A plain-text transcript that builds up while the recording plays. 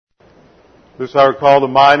This I recall to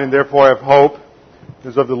mind, and therefore have hope. It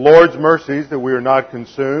is of the Lord's mercies that we are not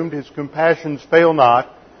consumed. His compassions fail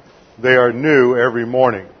not. They are new every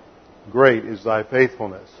morning. Great is thy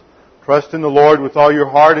faithfulness. Trust in the Lord with all your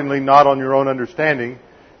heart and lean not on your own understanding.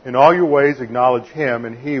 In all your ways acknowledge Him,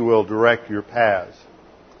 and He will direct your paths.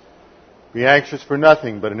 Be anxious for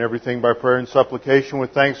nothing, but in everything by prayer and supplication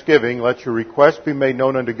with thanksgiving, let your requests be made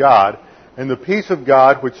known unto God, and the peace of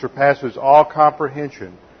God, which surpasses all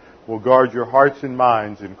comprehension, will guard your hearts and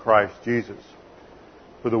minds in Christ Jesus.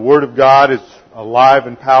 For the Word of God is alive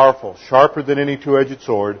and powerful, sharper than any two-edged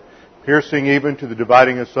sword, piercing even to the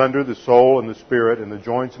dividing asunder the soul and the spirit and the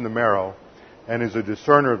joints and the marrow, and is a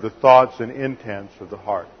discerner of the thoughts and intents of the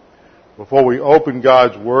heart. Before we open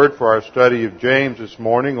God's Word for our study of James this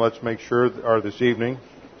morning, let's make sure, or this evening,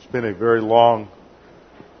 it's been a very long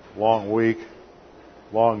week,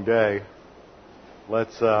 long day.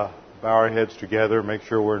 Let's bow our heads together, make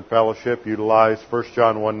sure we're in fellowship, utilize 1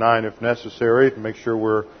 John 1:9 if necessary, to make sure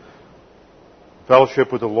we're in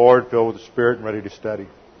fellowship with the Lord, filled with the Spirit, and ready to study.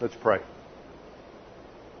 Let's pray.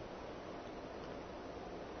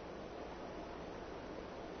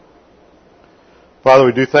 Father,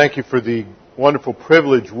 we do thank you for the wonderful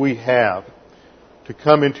privilege we have to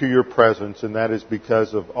come into your presence, and that is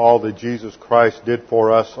because of all that Jesus Christ did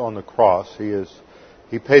for us on the cross.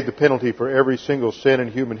 He paid the penalty for every single sin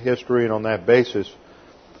in human history, and on that basis,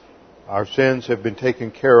 our sins have been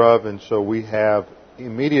taken care of, and so we have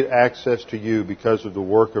immediate access to you because of the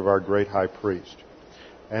work of our great high priest.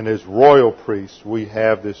 And as royal priests, we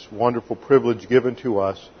have this wonderful privilege given to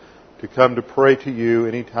us to come to pray to you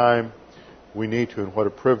anytime we need to, and what a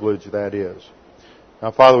privilege that is.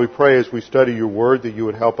 Now, Father, we pray as we study your word that you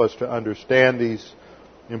would help us to understand these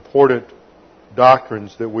important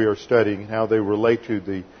doctrines that we are studying, how they relate to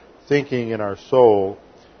the thinking in our soul,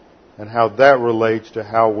 and how that relates to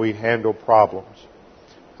how we handle problems.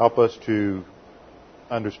 Help us to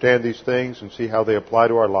understand these things and see how they apply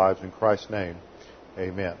to our lives. In Christ's name,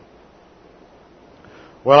 amen.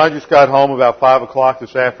 Well, I just got home about 5 o'clock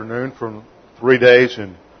this afternoon from 3 days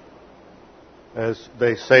in, as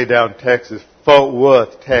they say down in Texas, Fort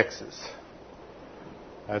Worth, Texas.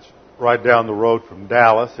 That's right down the road from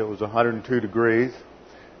Dallas. It was 102 degrees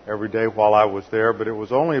every day while I was there, but it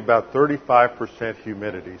was only about 35%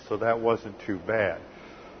 humidity, so that wasn't too bad.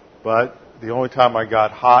 But the only time I got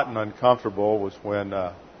hot and uncomfortable was when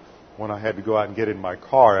I had to go out and get in my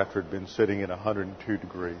car after it had been sitting in 102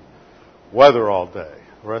 degree weather all day.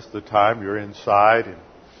 The rest of the time you're inside in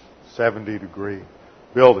 70 degree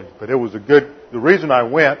building. But it was the reason I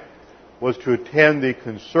went was to attend the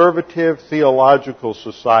Conservative Theological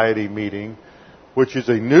Society meeting, which is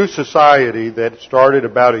a new society that started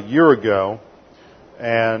about a year ago,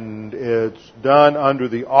 and it's done under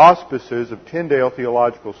the auspices of Tyndale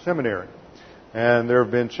Theological Seminary. And there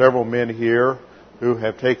have been several men here who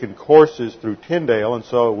have taken courses through Tyndale, and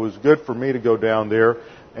so it was good for me to go down there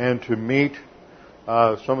and to meet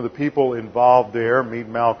some of the people involved there, meet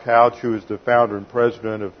Mal Couch, who is the founder and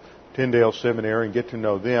president of Tyndale Seminary, and get to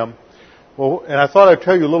know them. Well, and I thought I'd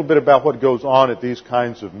tell you a little bit about what goes on at these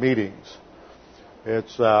kinds of meetings.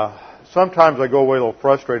 It's sometimes I go away a little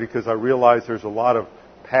frustrated because I realize there's a lot of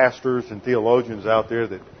pastors and theologians out there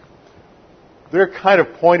that they're kind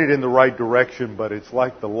of pointed in the right direction, but it's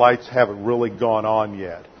like the lights haven't really gone on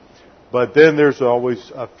yet. But then there's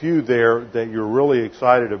always a few there that you're really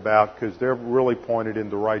excited about because they're really pointed in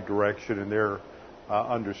the right direction and they're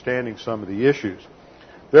understanding some of the issues.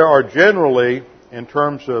 There are generally, in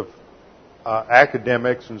terms of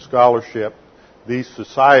academics and scholarship, these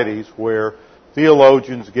societies where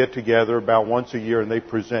theologians get together about once a year and they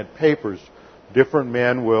present papers. Different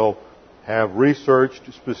men will have researched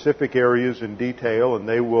specific areas in detail, and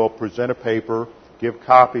they will present a paper, give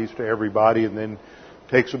copies to everybody, and then it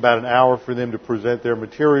takes about an hour for them to present their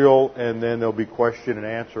material, and then there'll be question and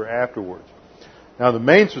answer afterwards. Now, the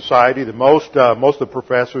main society that most of the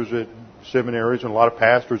professors at seminaries and a lot of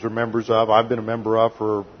pastors are members of, I've been a member of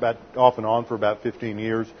for about off and on for about 15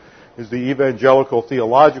 years, is the Evangelical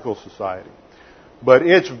Theological Society. But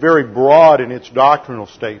it's very broad in its doctrinal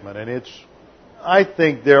statement, and I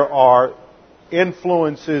think there are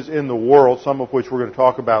influences in the world, some of which we're going to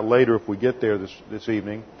talk about later if we get there this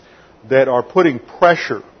evening, that are putting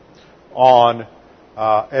pressure on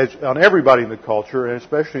everybody in the culture, and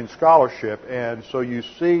especially in scholarship. And so you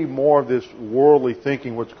see more of this worldly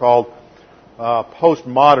thinking, what's called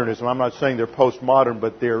postmodernism. I'm not saying they're postmodern,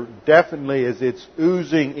 but they're definitely, as it's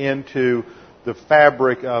oozing into the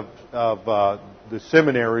fabric of the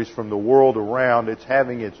seminaries from the world around, it's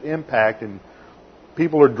having its impact, and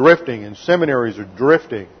people are drifting, and seminaries are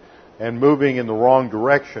drifting and moving in the wrong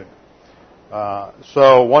direction.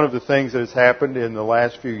 So one of the things that has happened in the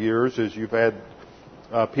last few years is you've had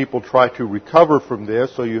people try to recover from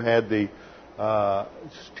this. So you had the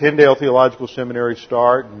Tyndale Theological Seminary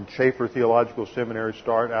start and Schaefer Theological Seminary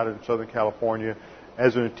start out in Southern California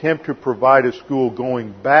as an attempt to provide a school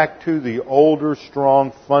going back to the older,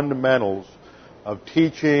 strong fundamentals of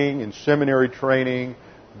teaching and seminary training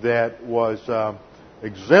that was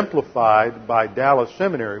exemplified by Dallas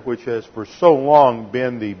Seminary, which has for so long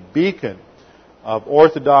been the beacon of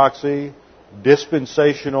orthodoxy,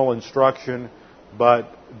 dispensational instruction,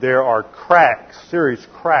 but there are cracks, serious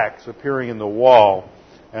cracks appearing in the wall,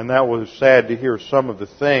 and that was sad to hear some of the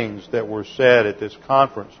things that were said at this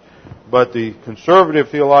conference. But the Conservative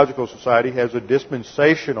Theological Society has a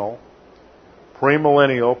dispensational,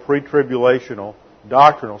 premillennial, pre-tribulational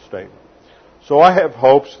doctrinal statement. So I have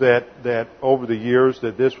hopes that over the years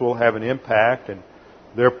that this will have an impact, and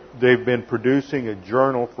they've been producing a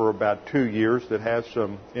journal for about 2 years that has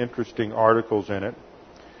some interesting articles in it.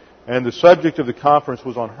 And the subject of the conference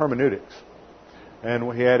was on hermeneutics. And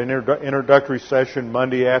we had an introductory session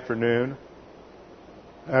Monday afternoon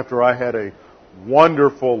after I had a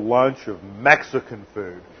wonderful lunch of Mexican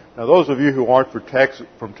food. Now, those of you who aren't from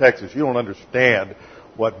Texas, you don't understand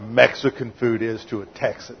what Mexican food is to a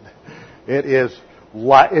Texan. It is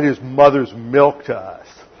mother's milk to us.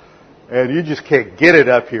 And you just can't get it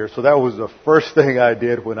up here. So that was the first thing I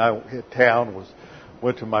did when I hit town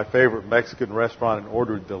went to my favorite Mexican restaurant and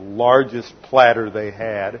ordered the largest platter they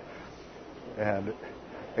had and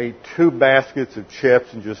ate 2 baskets of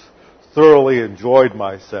chips and just thoroughly enjoyed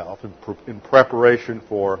myself in preparation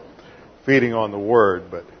for feeding on the Word.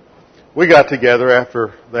 But we got together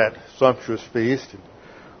after that sumptuous feast. And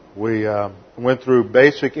we went through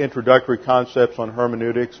basic introductory concepts on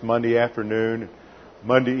hermeneutics Monday afternoon.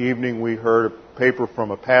 Monday evening we heard a paper from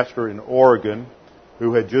a pastor in Oregon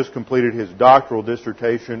who had just completed his doctoral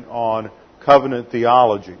dissertation on covenant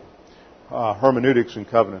theology, hermeneutics and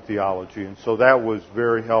covenant theology. And so that was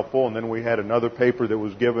very helpful. And then we had another paper that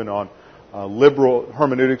was given on liberal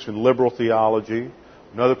hermeneutics and liberal theology.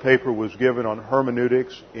 Another paper was given on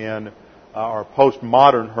hermeneutics in our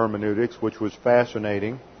postmodern hermeneutics, which was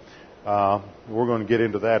fascinating. We're going to get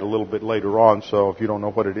into that a little bit later on, so if you don't know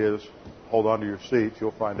what it is, hold on to your seats.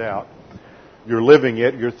 You'll find out. You're living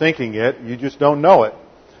it. You're thinking it. You just don't know it.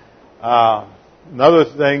 Another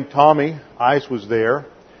thing, Tommy Ice was there,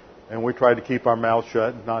 and we tried to keep our mouths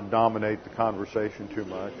shut and not dominate the conversation too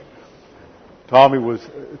much.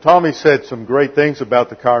 Tommy said some great things about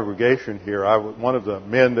the congregation here. I was one of the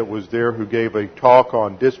men that was there who gave a talk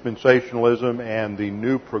on dispensationalism and the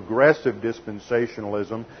new progressive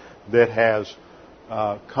dispensationalism that has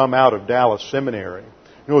come out of Dallas Seminary.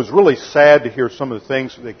 It was really sad to hear some of the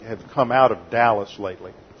things that have come out of Dallas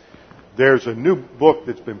lately. There's a new book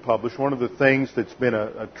that's been published. One of the things that's been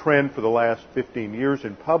a trend for the last 15 years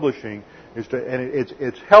in publishing is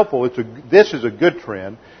it's helpful. This is a good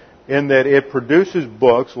trend in that it produces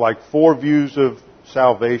books like 4 Views of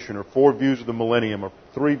Salvation or 4 Views of the Millennium or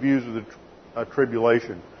 3 Views of the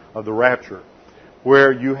Tribulation of the Rapture,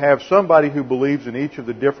 where you have somebody who believes in each of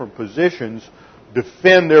the different positions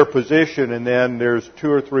defend their position, and then there's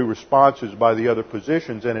 2 or 3 responses by the other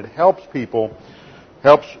positions, and it helps people,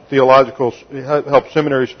 helps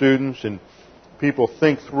seminary students and people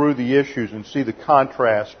think through the issues and see the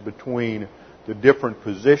contrast between the different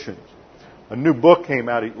positions. A new book came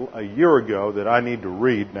out a year ago that I need to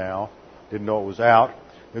read now. Didn't know it was out.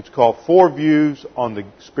 It's called 4 Views on the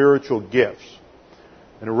Spiritual Gifts.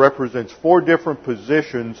 And it represents 4 different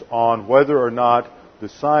positions on whether or not the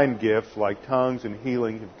sign gifts like tongues and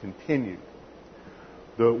healing have continued.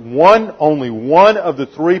 Only one of the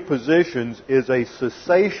 3 positions is a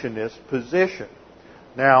cessationist position.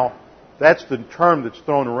 Now, that's the term that's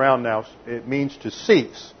thrown around now. It means to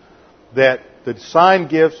cease. That the sign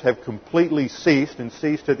gifts have completely ceased and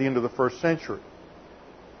ceased at the end of the 1st century.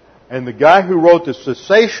 And the guy who wrote the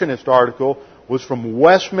cessationist article was from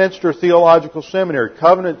Westminster Theological Seminary,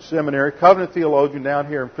 covenant theologian down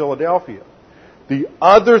here in Philadelphia. The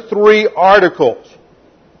other 3 articles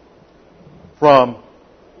from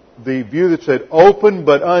the view that said Open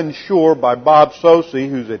but Unsure by Bob Sosey,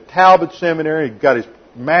 who's at Talbot Seminary, he got his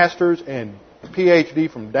master's and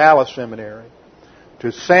PhD from Dallas Seminary,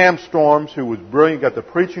 to Sam Storms, who was brilliant, got the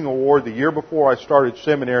preaching award the year before I started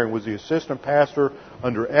seminary and was the assistant pastor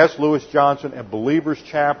under S. Lewis Johnson at Believers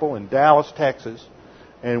Chapel in Dallas, Texas,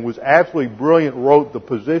 and was absolutely brilliant, wrote the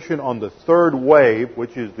position on the third wave,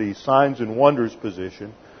 which is the signs and wonders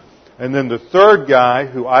position. And then the third guy,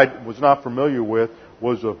 who I was not familiar with,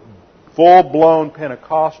 was a full-blown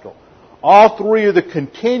Pentecostal. All 3 of the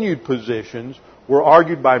continued positions were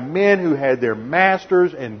argued by men who had their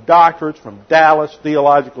masters and doctorates from Dallas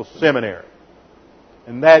Theological Seminary.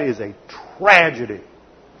 And that is a tragedy.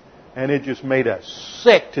 And it just made us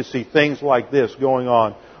sick to see things like this going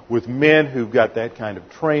on with men who've got that kind of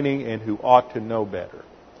training and who ought to know better.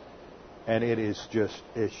 And it's just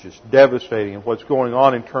devastating. And what's going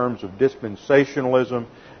on in terms of dispensationalism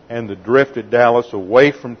and the drift at Dallas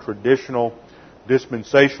away from traditional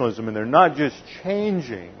dispensationalism. And they're not just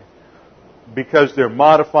changing because they're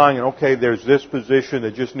modifying, and okay, there's this position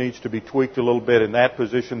that just needs to be tweaked a little bit. In that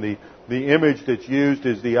position, the image that's used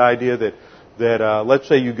is the idea that let's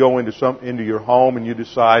say you go into your home and you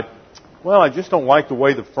decide, well, I just don't like the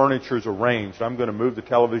way the furniture's arranged. I'm going to move the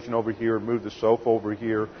television over here, move the sofa over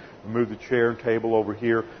here, move the chair and table over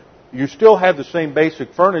here. You still have the same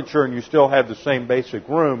basic furniture and you still have the same basic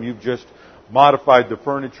room. You've just modified the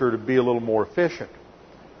furniture to be a little more efficient.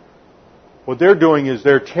 What they're doing is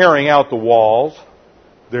they're tearing out the walls.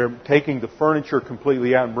 They're taking the furniture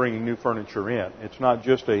completely out and bringing new furniture in. It's not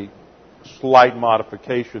just a slight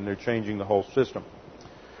modification. They're changing the whole system.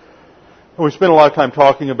 And we spent a lot of time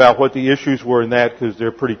talking about what the issues were in that because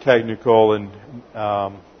they're pretty technical, and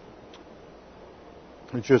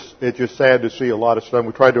it's just sad to see a lot of stuff.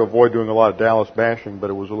 We tried to avoid doing a lot of Dallas bashing, but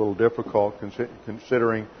it was a little difficult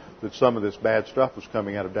considering that some of this bad stuff was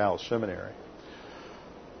coming out of Dallas Seminary.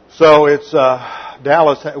 So it's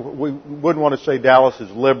Dallas. We wouldn't want to say Dallas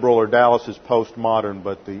is liberal or Dallas is postmodern,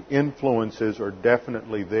 but the influences are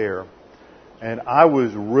definitely there. And I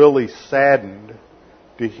was really saddened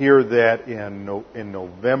to hear that in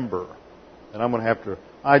November. And I'm going to have to.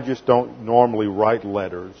 I just don't normally write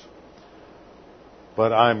letters,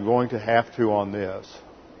 but I'm going to have to on this.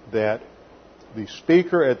 That the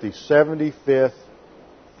speaker at the 75th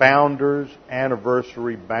Founders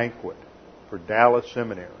Anniversary Banquet for Dallas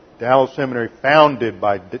Seminary. Dallas Seminary, founded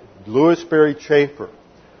by Lewis Sperry Chafer.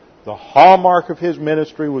 The hallmark of his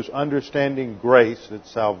ministry was understanding grace, that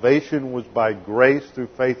salvation was by grace through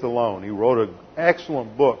faith alone. He wrote an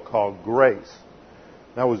excellent book called Grace.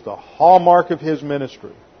 That was the hallmark of his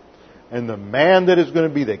ministry. And the man that is going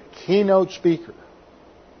to be the keynote speaker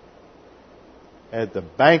at the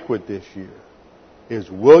banquet this year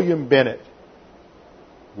is William Bennett.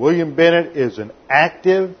 William Bennett is an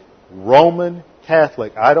active Roman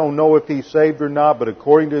Catholic. I don't know if he's saved or not, but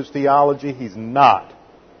according to his theology, he's not.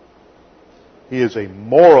 He is a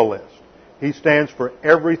moralist. He stands for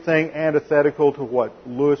everything antithetical to what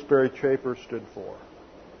Lewis Sperry Chafer stood for.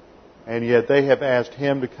 And yet they have asked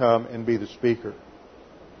him to come and be the speaker.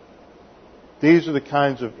 These are the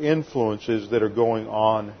kinds of influences that are going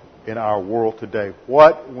on in our world today.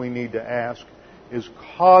 What we need to ask is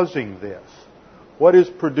causing this. What is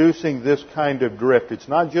producing this kind of drift? It's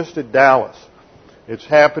not just at Dallas. It's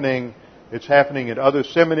happening at other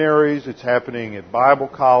seminaries. It's happening at Bible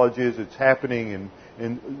colleges. It's happening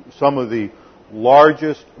in some of the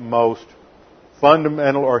largest, most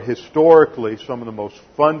fundamental, or historically some of the most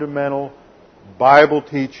fundamental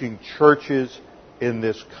Bible-teaching churches in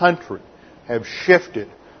this country have shifted.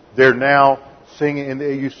 They're now singing, and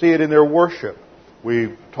you see it in their worship.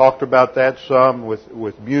 We've talked about that some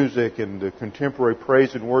with music and the contemporary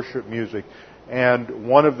praise and worship music. And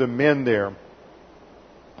one of the men there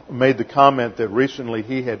made the comment that recently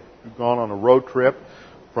he had gone on a road trip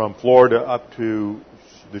from Florida up to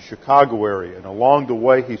the Chicago area. And along the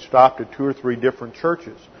way, he stopped at 2 or 3 different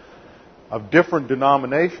churches of different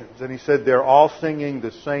denominations. And he said they're all singing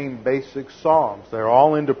the same basic songs. They're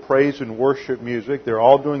all into praise and worship music. They're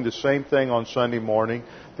all doing the same thing on Sunday morning.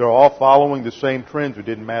 They're all following the same trends. It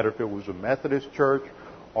didn't matter if it was a Methodist church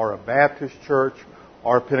or a Baptist church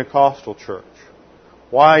or a Pentecostal church.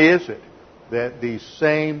 Why is it that these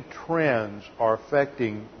same trends are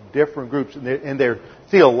affecting different groups? And they're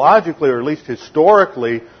theologically, or at least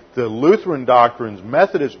historically, the Lutheran doctrines,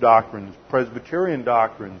 Methodist doctrines, Presbyterian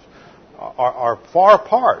doctrines are far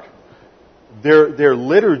apart. Their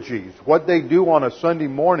liturgies, what they do on a Sunday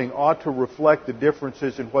morning, ought to reflect the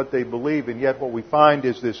differences in what they believe. And yet what we find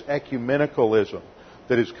is this ecumenicalism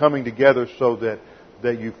that is coming together so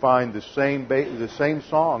that you find the same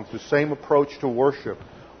songs, the same approach to worship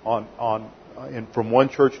from one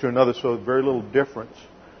church to another, so very little difference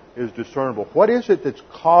is discernible. What is it that's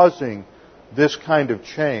causing this kind of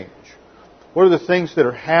change? What are the things that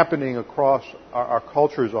are happening across our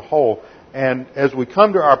culture as a whole? And as we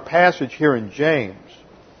come to our passage here in James,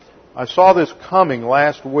 I saw this coming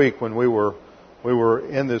last week when we were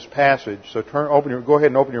in this passage. So go ahead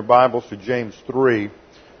and open your Bibles to James 3.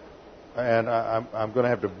 And I'm going to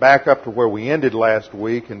have to back up to where we ended last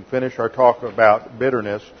week and finish our talk about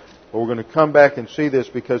bitterness. But we're going to come back and see this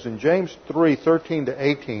because in James 3:13 to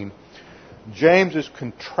 18, James is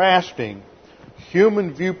contrasting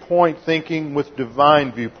human viewpoint thinking with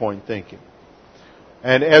divine viewpoint thinking.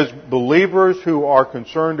 And as believers who are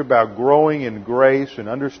concerned about growing in grace and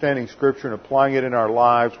understanding Scripture and applying it in our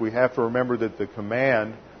lives, we have to remember that the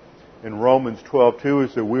command in Romans 12:2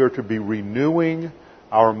 is that we are to be renewing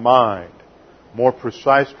our mind. More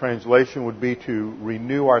precise translation would be to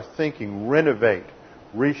renew our thinking, renovate,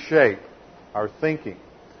 reshape our thinking.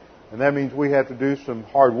 And that means we have to do some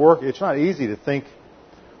hard work. It's not easy to think.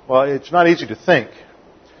 Well, it's not easy to think.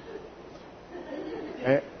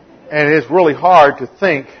 And it's really hard to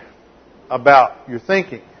think about your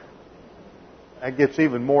thinking. That gets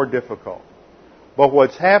even more difficult. But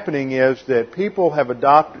what's happening is that people have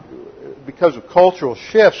adopted, because of cultural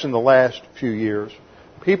shifts in the last few years,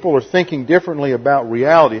 people are thinking differently about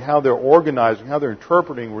reality, how they're organizing, how they're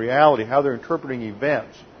interpreting reality, how they're interpreting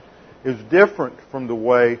events is different from the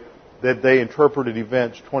way that they interpreted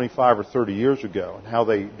events 25 or 30 years ago and how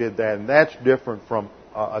they did that. And that's different from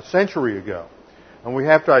a century ago. And we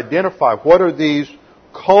have to identify what are these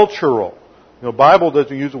cultural. The Bible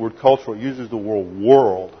doesn't use the word cultural, it uses the word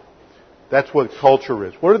world. That's what culture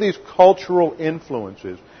is. What are these cultural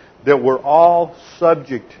influences that we're all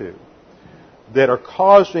subject to that are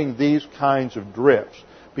causing these kinds of drifts?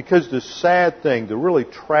 Because the sad thing, the really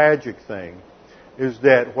tragic thing, is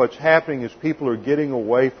that what's happening is people are getting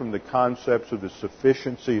away from the concepts of the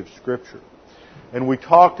sufficiency of Scripture. And we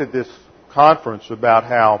talked at this conference about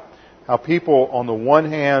how people, on the one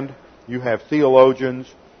hand, you have theologians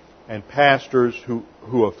and pastors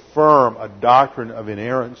who affirm a doctrine of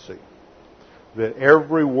inerrancy. That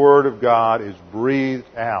every word of God is breathed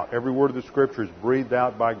out. Every word of the Scripture is breathed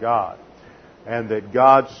out by God. And that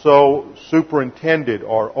God so superintended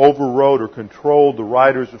or overrode or controlled the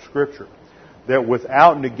writers of Scripture that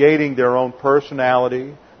without negating their own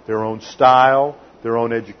personality, their own style, their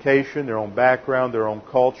own education, their own background, their own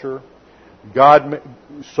culture, God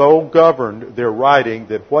so governed their writing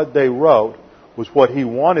that what they wrote was what He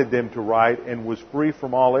wanted them to write and was free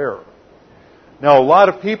from all error. Now, a lot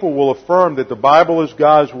of people will affirm that the Bible is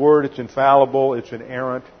God's Word, it's infallible, it's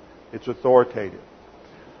inerrant, it's authoritative.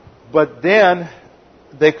 But then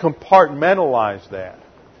they compartmentalize that.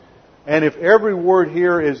 And if every word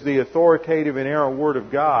here is the authoritative, inerrant Word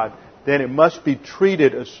of God, then it must be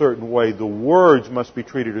treated a certain way. The words must be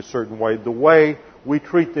treated a certain way. The way we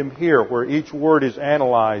treat them here, where each word is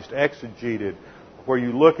analyzed, exegeted, where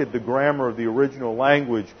you look at the grammar of the original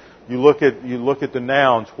language, you look at the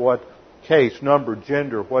nouns, what case, number,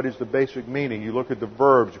 gender, what is the basic meaning. You look at the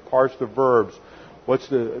verbs, you parse the verbs, what's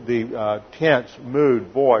the tense,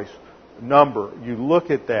 mood, voice, number. You look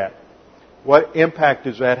at that. What impact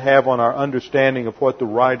does that have on our understanding of what the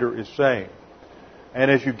writer is saying? And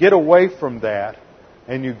as you get away from that,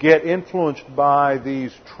 and you get influenced by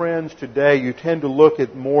these trends today, you tend to look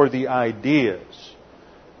at more the ideas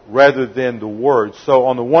rather than the words. So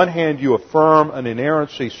on the one hand, you affirm an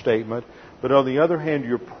inerrancy statement, but on the other hand,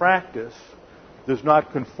 your practice does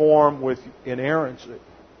not conform with inerrancy.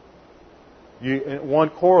 One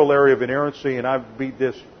corollary of inerrancy, and I've beat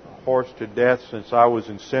this horse to death since I was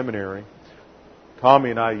in seminary,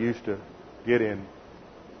 Tommy and I used to get in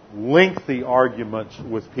lengthy arguments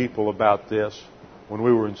with people about this when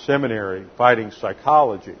we were in seminary fighting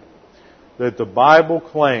psychology, that the Bible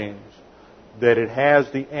claims that it has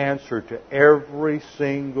the answer to every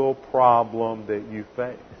single problem that you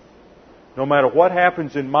face. No matter what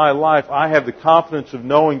happens in my life, I have the confidence of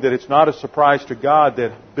knowing that it's not a surprise to God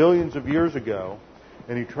that billions of years ago,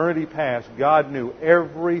 in eternity past, God knew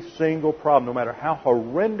every single problem, no matter how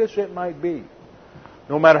horrendous it might be,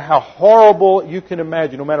 no matter how horrible you can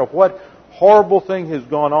imagine, no matter what horrible thing has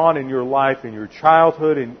gone on in your life, in your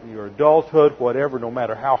childhood, in your adulthood, whatever, no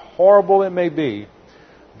matter how horrible it may be,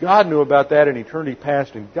 God knew about that in eternity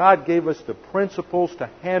past, and God gave us the principles to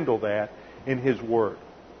handle that in His Word.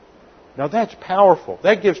 Now that's powerful.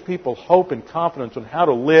 That gives people hope and confidence on how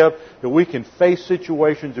to live, that we can face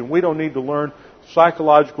situations and we don't need to learn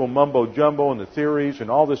psychological mumbo-jumbo and the theories and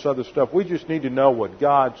all this other stuff. We just need to know what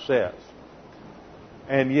God says.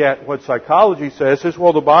 And yet what psychology says is,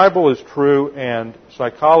 well, the Bible is true and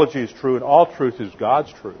psychology is true and all truth is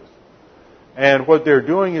God's truth. And what they're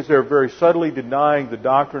doing is they're very subtly denying the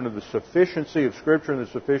doctrine of the sufficiency of Scripture and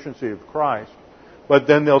the sufficiency of Christ. But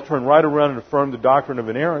then they'll turn right around and affirm the doctrine of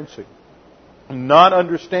inerrancy. Not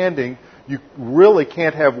understanding you really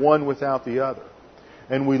can't have one without the other.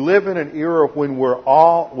 And we live in an era when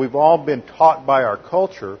we've all been taught by our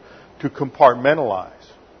culture to compartmentalize.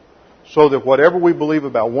 So that whatever we believe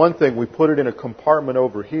about one thing, we put it in a compartment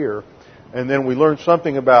over here. and then we learn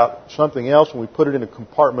something about something else, and we put it in a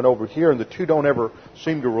compartment over here, and the two don't ever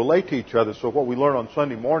seem to relate to each other. So what we learn on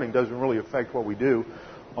Sunday morning doesn't really affect what we do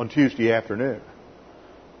on Tuesday afternoon,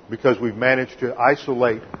 because we've managed to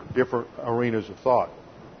isolate different arenas of thought.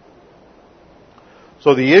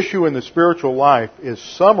 So the issue in the spiritual life is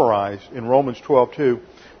summarized in Romans 12:2,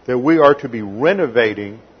 that we are to be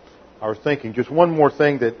renovating our thinking. Just one more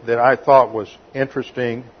thing that I thought was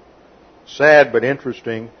interesting, sad but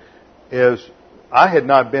interesting, is I had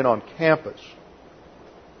not been on campus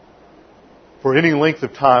for any length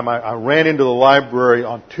of time. I ran into the library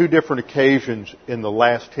on 2 different occasions in the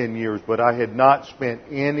last 10 years, but I had not spent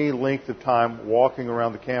any length of time walking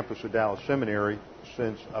around the campus of Dallas Seminary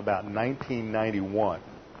since about 1991.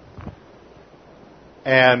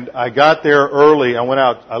 And I got there early.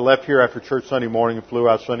 I left here after church Sunday morning and flew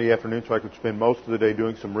out Sunday afternoon so I could spend most of the day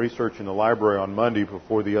doing some research in the library on Monday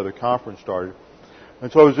before the other conference started.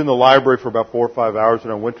 And so I was in the library for about 4 or 5 hours,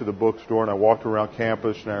 and I went to the bookstore, and I walked around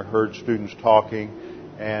campus, and I heard students talking,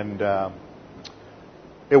 and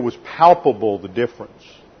it was palpable, the difference.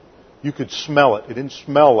 You could smell it. It didn't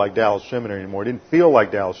smell like Dallas Seminary anymore. It didn't feel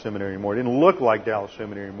like Dallas Seminary anymore. It didn't look like Dallas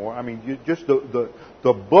Seminary anymore. I mean, just the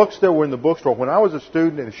books that were in the bookstore. When I was a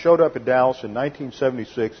student and showed up at Dallas in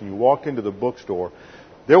 1976, and you walked into the bookstore,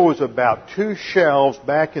 there was about 2 shelves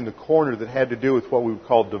back in the corner that had to do with what we would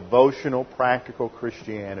call devotional, practical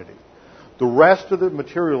Christianity. The rest of the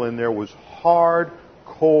material in there was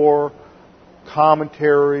hardcore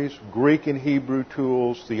commentaries, Greek and Hebrew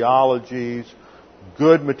tools, theologies,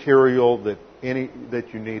 good material that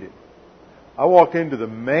you needed. I walked into the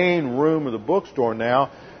main room of the bookstore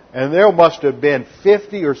now, and there must have been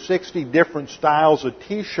 50 or 60 different styles of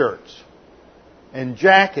T-shirts and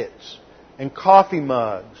jackets and coffee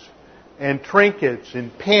mugs and trinkets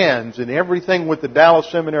and pens and everything with the Dallas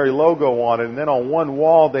Seminary logo on it. And then on one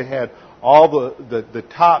wall they had all the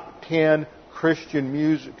top 10 Christian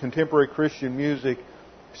music, contemporary Christian music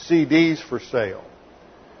CDs for sale.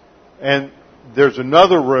 And there's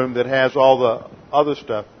another room that has all the other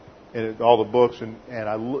stuff in it, all the books, and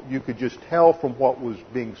you could just tell from what was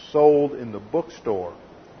being sold in the bookstore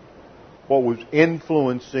what was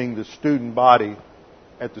influencing the student body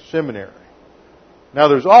at the seminary. Now,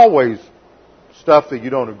 there's always stuff that you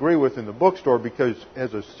don't agree with in the bookstore, because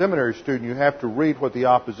as a seminary student you have to read what the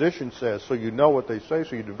opposition says so you know what they say,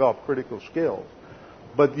 so you develop critical skills.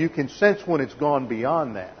 But you can sense when it's gone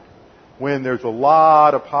beyond that, when there's a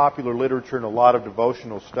lot of popular literature and a lot of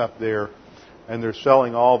devotional stuff there, and they're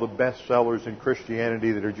selling all the bestsellers in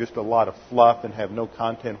Christianity that are just a lot of fluff and have no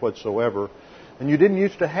content whatsoever. And you didn't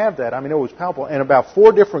used to have that. I mean, it was palpable. And about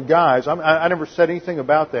 4 different guys, I never said anything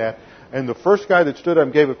about that, and the first guy that stood up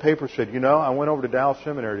and gave a paper said, I went over to Dallas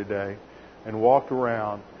Seminary today and walked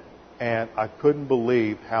around, and I couldn't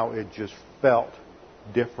believe how it just felt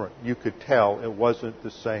different. You could tell it wasn't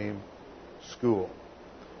the same school.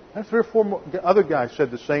 And 3 or 4 other guys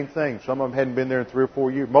said the same thing. Some of them hadn't been there in 3 or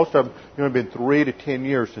 4 years. Most of them had been 3 to 10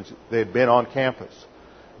 years since they had been on campus.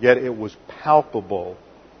 Yet it was palpable,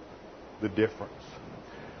 the difference.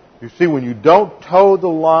 You see, when you don't toe the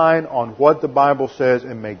line on what the Bible says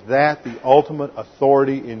and make that the ultimate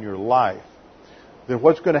authority in your life, then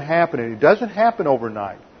what's going to happen? And it doesn't happen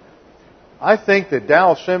overnight. I think that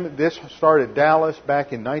this started Dallas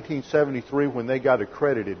back in 1973 when they got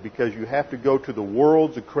accredited, because you have to go to the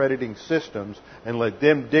world's accrediting systems and let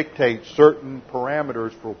them dictate certain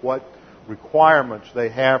parameters for what requirements they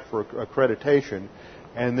have for accreditation,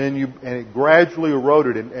 and then it gradually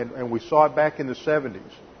eroded, and we saw it back in the 70s.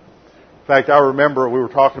 In fact, I remember we were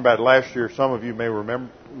talking about it last year. Some of you may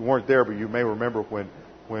remember, you weren't there, but you may remember when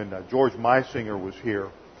George Meisinger was here,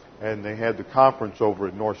 and they had the conference over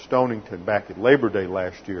at North Stonington back at Labor Day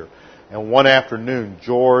last year. And one afternoon,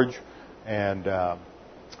 George and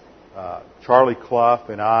Charlie Clough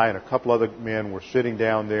and I and a couple other men were sitting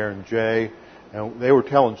down there, and Jay, and they were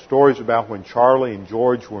telling stories about when Charlie and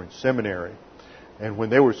George were in seminary. And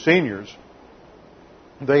when they were seniors,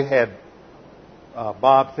 they had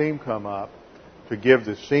Bob Thiem come up to give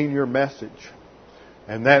the senior message.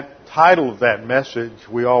 And that title of that message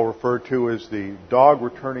we all refer to as the dog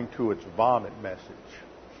returning to its vomit message.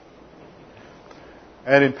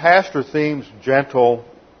 And in Pastor Thiem's gentle,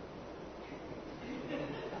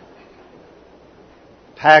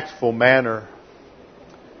 tactful manner,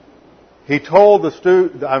 he told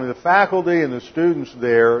the faculty and the students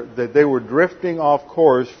there that they were drifting off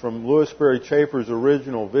course from Louis Sperry Chafer's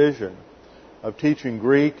original vision of teaching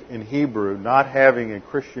Greek and Hebrew, not having a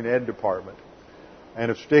Christian ed department,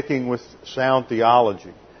 and of sticking with sound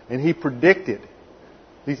theology. And he predicted,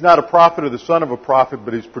 he's not a prophet or the son of a prophet,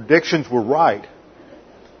 but his predictions were right,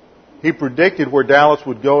 He predicted where Dallas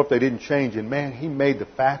would go if they didn't change. And man, he made the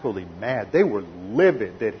faculty mad. They were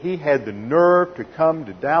livid that he had the nerve to come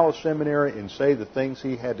to Dallas Seminary and say the things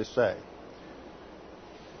he had to say.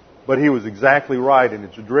 But he was exactly right, and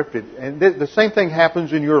it's drifted. And the same thing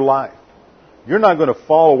happens in your life. You're not going to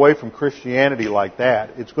fall away from Christianity like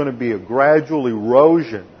that. It's going to be a gradual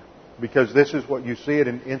erosion, because this is what you see it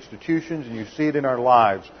in institutions and you see it in our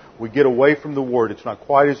lives. We get away from the Word. It's not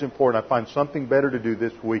quite as important. I find something better to do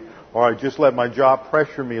this week, or I just let my job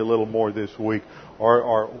pressure me a little more this week,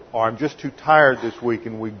 or I'm just too tired this week.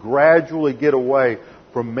 And we gradually get away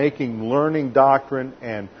from making learning doctrine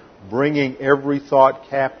and bringing every thought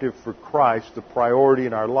captive for Christ the priority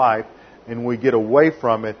in our life, and we get away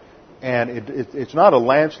from it. And it's not a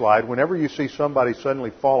landslide. Whenever you see somebody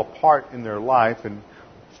suddenly fall apart in their life and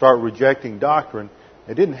start rejecting doctrine,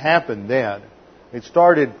 it didn't happen then. It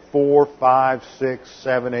started 4, 5, 6,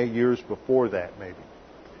 7, 8 years before that, maybe.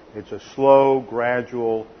 It's a slow,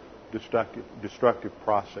 gradual, destructive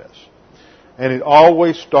process. And it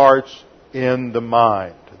always starts in the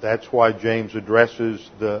mind. That's why James addresses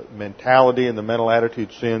the mentality and the mental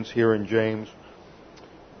attitude sins here in James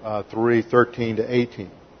 3:13 to 18.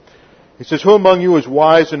 He says, "Who among you is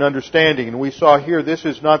wise and understanding?" And we saw here, this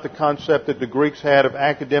is not the concept that the Greeks had of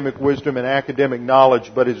academic wisdom and academic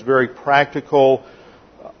knowledge, but is very practical,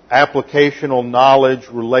 applicational knowledge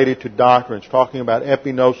related to doctrine. It's talking about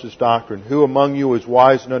epignosis doctrine. Who among you is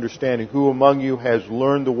wise and understanding? Who among you has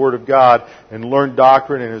learned the Word of God and learned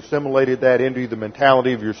doctrine and assimilated that into the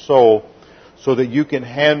mentality of your soul so that you can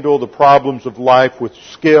handle the problems of life with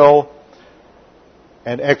skill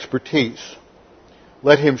and expertise?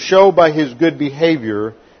 Let him show by his good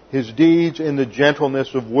behavior his deeds in the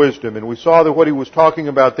gentleness of wisdom. And we saw that what he was talking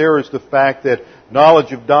about there is the fact that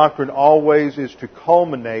knowledge of doctrine always is to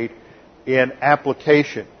culminate in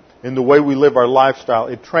application, in the way we live our lifestyle.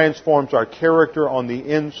 It transforms our character on the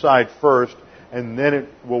inside first, and then it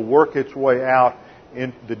will work its way out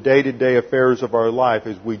in the day-to-day affairs of our life.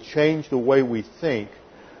 As we change the way we think,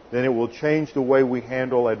 then it will change the way we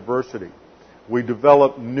handle adversity. We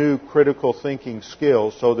develop new critical thinking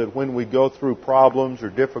skills so that when we go through problems or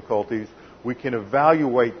difficulties, we can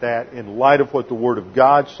evaluate that in light of what the Word of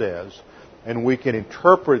God says, and we can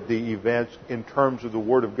interpret the events in terms of the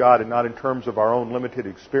Word of God and not in terms of our own limited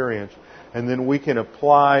experience. And then we can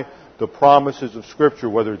apply the promises of Scripture,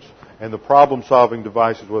 and the problem-solving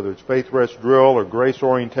devices, whether it's faith rest drill or grace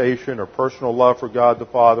orientation or personal love for God the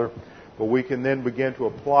Father. But we can then begin to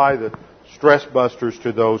apply the stress busters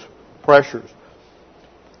to those pressures.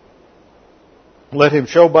 Let him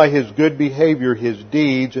show by his good behavior his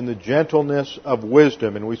deeds in the gentleness of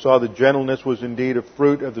wisdom. And we saw that gentleness was indeed a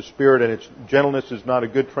fruit of the Spirit, and gentleness is not a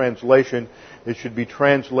good translation. It should be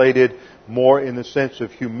translated more in the sense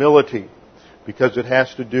of humility, because it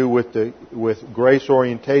has to do with grace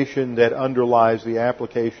orientation that underlies the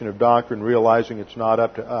application of doctrine, realizing it's not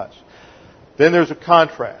up to us. Then there's a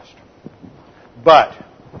contrast. But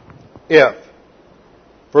if,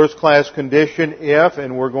 first class condition, if,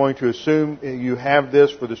 and we're going to assume you have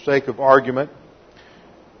this for the sake of argument,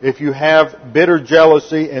 if you have bitter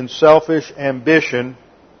jealousy and selfish ambition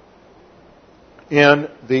in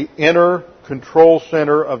the inner control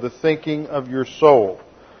center of the thinking of your soul.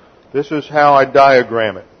 This is how I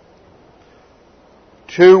diagram it.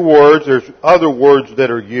 2 words, there's other words that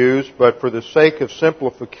are used, but for the sake of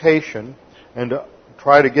simplification and to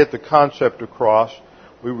try to get the concept across,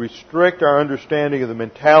 we restrict our understanding of the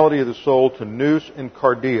mentality of the soul to nous and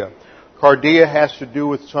cardia. Cardia has to do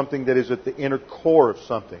with something that is at the inner core of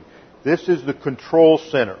something. This is the control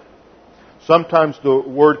center. Sometimes the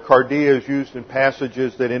word cardia is used in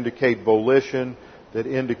passages that indicate volition, that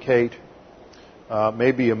indicate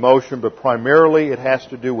maybe emotion, but primarily it has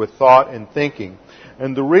to do with thought and thinking.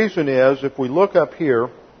 And the reason is, if we look up here,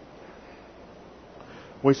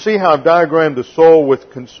 we see how I've diagrammed the soul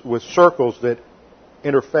with circles that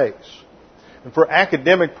interface. And for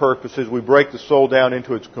academic purposes, we break the soul down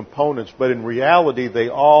into its components, but in reality, they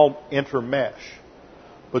all intermesh.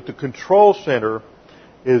 But the control center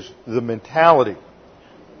is the mentality,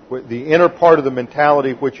 the inner part of the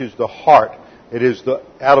mentality, which is the heart. It is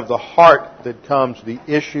out of the heart that comes the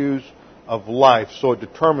issues of life. So it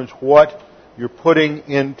determines what you're putting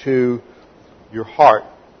into your heart.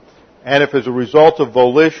 And if as a result of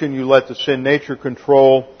volition you let the sin nature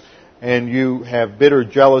control, and you have bitter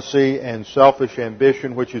jealousy and selfish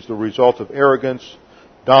ambition, which is the result of arrogance,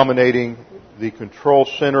 dominating the control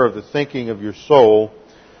center of the thinking of your soul,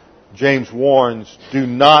 James warns, do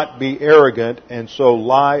not be arrogant and so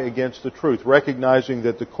lie against the truth, recognizing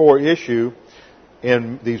that the core issue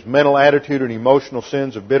in these mental attitude and emotional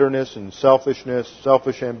sins of bitterness and selfishness,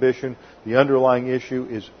 selfish ambition. The underlying issue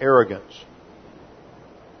is arrogance.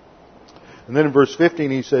 And then in verse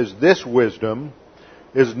 15 he says, this wisdom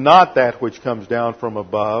is not that which comes down from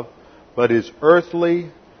above, but is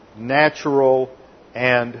earthly, natural,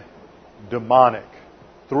 and demonic.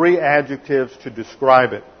 3 adjectives to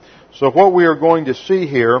describe it. So what we are going to see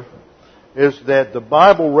here is that the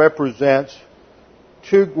Bible represents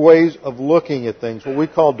 2 ways of looking at things, what we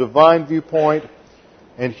call divine viewpoint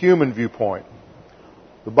and human viewpoint.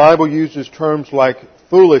 The Bible uses terms like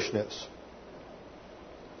foolishness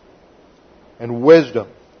and wisdom,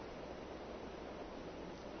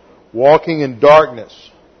 walking in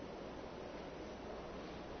darkness,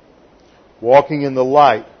 walking in the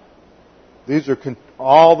light. These are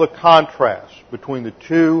all the contrasts between the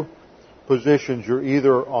 2 positions. You're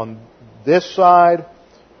either on this side,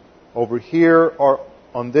 over here, or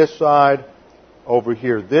on this side, over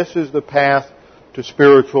here. This is the path to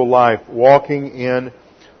spiritual life, walking in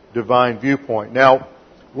divine viewpoint. Now,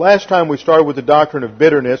 last time we started with the doctrine of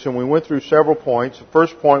bitterness, and we went through several points. The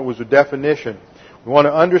first point was a definition. We want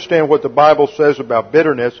to understand what the Bible says about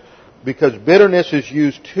bitterness, because bitterness is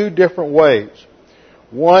used 2 different ways.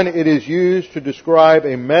 One, it is used to describe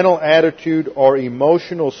a mental attitude or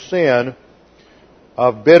emotional sin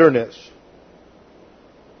of bitterness,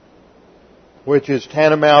 which is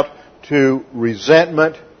tantamount to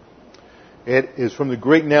resentment. It is from the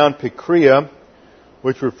Greek noun pikria,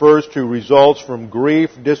 which refers to results from grief,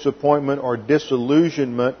 disappointment, or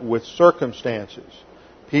disillusionment with circumstances,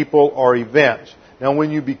 people, or events. Now,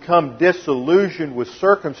 when you become disillusioned with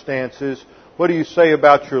circumstances, what do you say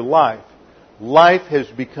about your life? Life has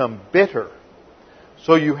become bitter.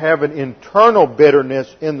 So you have an internal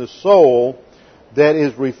bitterness in the soul that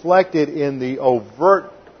is reflected in the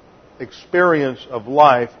overt experience of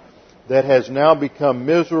life that has now become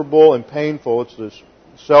miserable and painful. It's this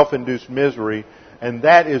self-induced misery, and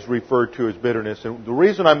that is referred to as bitterness. And the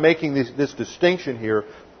reason I'm making this distinction here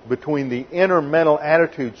between the inner mental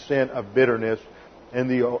attitude sin of bitterness and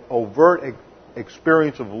the overt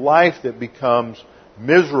experience of life that becomes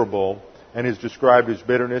miserable and is described as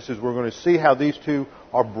bitterness is we're going to see how these 2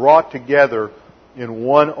 are brought together in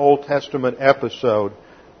one Old Testament episode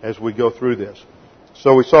as we go through this.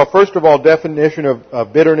 So we saw, first of all, definition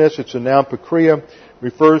of bitterness. It's a noun pikria,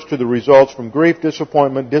 refers to the results from grief,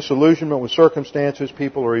 disappointment, disillusionment with circumstances,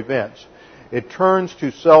 people, or events. It turns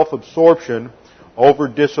to self-absorption over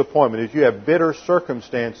disappointment. As you have bitter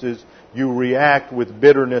circumstances, you react with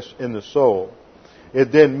bitterness in the soul.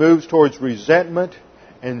 It then moves towards resentment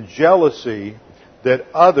and jealousy that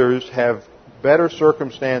others have better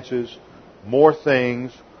circumstances, more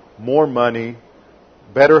things, more money,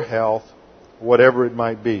 better health, whatever it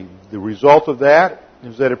might be. The result of that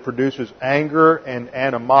is that it produces anger and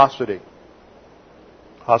animosity,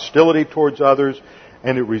 hostility towards others,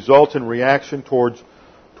 and it results in reaction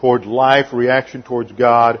toward life, reaction towards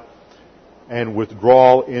God, and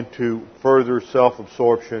withdrawal into further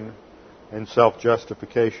self-absorption and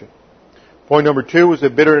self-justification. Point number 2 is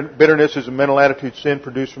that bitterness is a mental attitude sin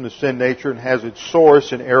produced from the sin nature and has its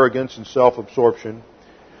source in arrogance and self-absorption.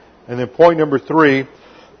 And then point number 3,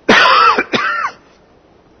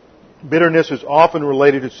 bitterness is often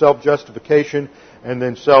related to self-justification and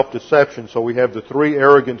then self-deception. So we have the 3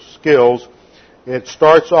 arrogant skills. It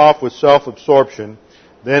starts off with self-absorption,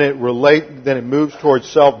 then it moves towards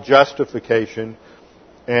self-justification,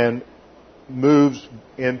 and moves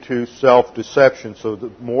into self-deception. So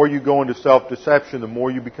the more you go into self-deception, the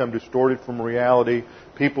more you become distorted from reality.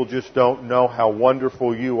 People just don't know how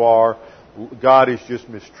wonderful you are. God is just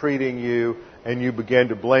mistreating you, and you begin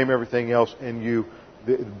to blame everything else, and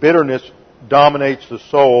bitterness dominates the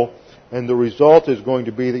soul, and the result is going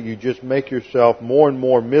to be that you just make yourself more and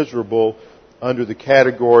more miserable under the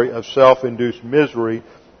category of self-induced misery,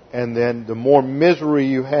 and then the more misery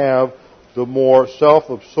you have, the more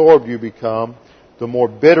self-absorbed you become, the more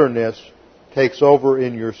bitterness takes over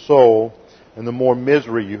in your soul, and the more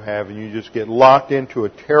misery you have, and you just get locked into a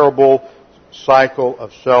terrible cycle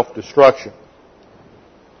of self-destruction.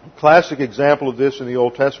 A classic example of this in the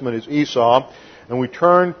Old Testament is Esau, and we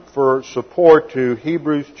turn for support to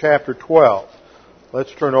Hebrews chapter 12.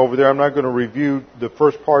 Let's turn over there. I'm not going to review the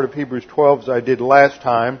first part of Hebrews 12 as I did last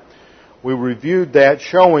time. We reviewed that,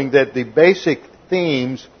 showing that the basic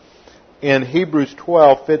themes in Hebrews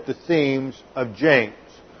 12 fit the themes of James.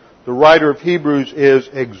 The writer of Hebrews is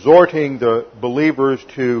exhorting the believers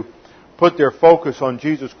to put their focus on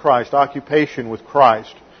Jesus Christ, occupation with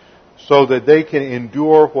Christ, so that they can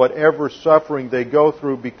endure whatever suffering they go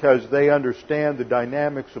through because they understand the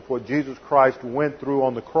dynamics of what Jesus Christ went through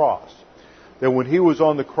on the cross. that when He was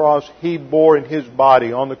on the cross, He bore in His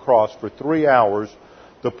body on the cross for 3 hours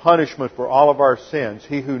the punishment for all of our sins.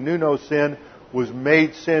 He who knew no sin was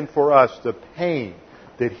made sin for us. The pain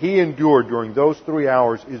that He endured during those 3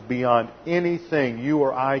 hours is beyond anything you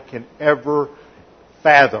or I can ever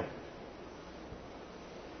fathom.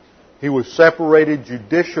 He was separated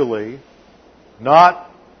judicially,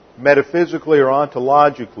 not metaphysically or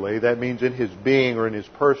ontologically, that means in His being or in His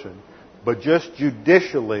person, but just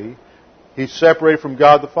judicially, He's separated from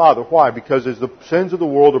God the Father. Why? Because as the sins of the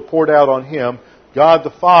world are poured out on Him, God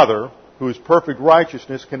the Father, who is perfect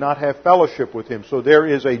righteousness, cannot have fellowship with Him. So there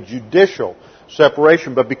is a judicial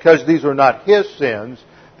separation, but because these are not His sins,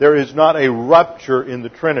 there is not a rupture in the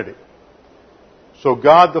Trinity. So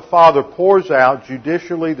God the Father pours out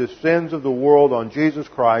judicially the sins of the world on Jesus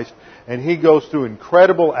Christ, and He goes through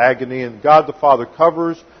incredible agony, and God the Father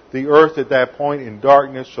covers the earth at that point in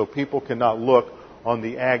darkness so people cannot look on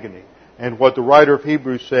the agony. And what the writer of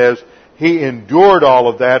Hebrews says, He endured all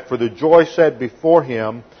of that for the joy set before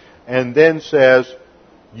Him, and then says,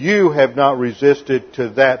 you have not resisted to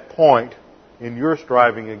that point in your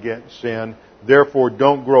striving against sin, therefore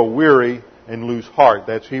don't grow weary and lose heart.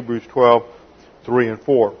 That's Hebrews 12:3 and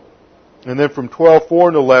 4. And then from 12:4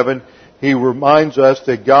 and 11, he reminds us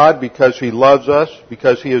that God, because He loves us,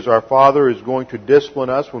 because He is our Father, is going to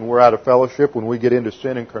discipline us when we're out of fellowship, when we get into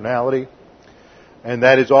sin and carnality. And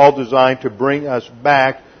that is all designed to bring us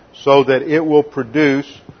back so that it will produce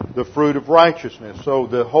the fruit of righteousness. So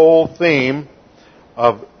the whole theme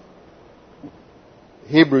of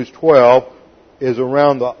Hebrews 12 is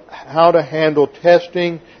around how to handle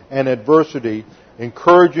testing and adversity,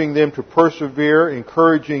 encouraging them to persevere,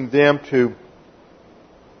 encouraging them to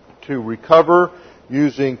recover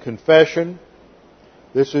using confession.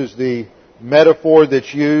 This is the metaphor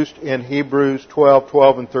that's used in Hebrews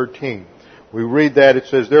 12:12 and 13. We read that, it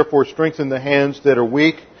says, therefore strengthen the hands that are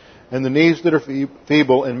weak and the knees that are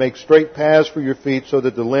feeble, and make straight paths for your feet, so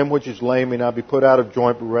that the limb which is lame may not be put out of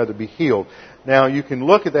joint, but rather be healed. Now you can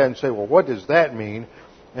look at that and say, well, what does that mean?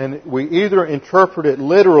 And we either interpret it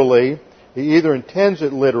literally, He either intends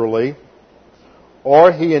it literally,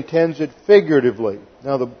 or He intends it figuratively.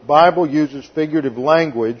 Now the Bible uses figurative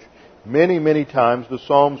language many, many times. The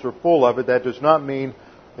Psalms are full of it. That does not mean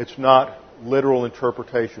it's not literal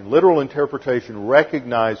interpretation. Literal interpretation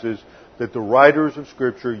recognizes that the writers of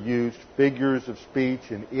Scripture used figures of speech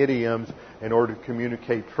and idioms in order to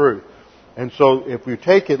communicate truth. And so if you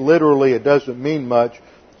take it literally, it doesn't mean much,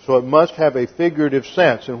 so it must have a figurative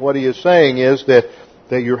sense. And what he is saying is that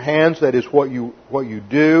your hands, that is what you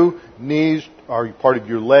do, knees are part of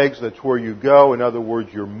your legs, that's where you go. In other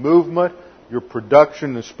words, your movement, your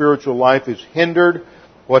production in spiritual life is hindered.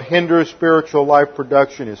 What hinders spiritual life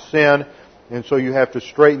production is sin. And so you have to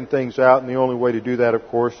straighten things out, and the only way to do that, of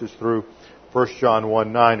course, is through 1 John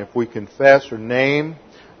 1:9. If we confess or name,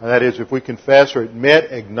 and that is, if we confess or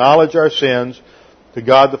admit, acknowledge our sins to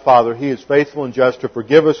God the Father, He is faithful and just to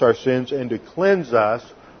forgive us our sins and to cleanse us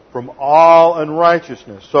from all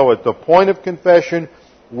unrighteousness. So at the point of confession,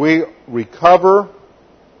 we recover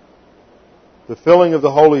the filling of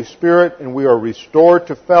the Holy Spirit, and we are restored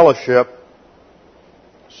to fellowship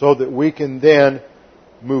so that we can then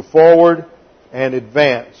move forward and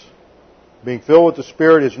advance. Being filled with the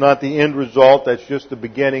Spirit is not the end result. That's just the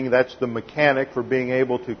beginning. That's the mechanic for being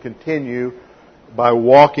able to continue by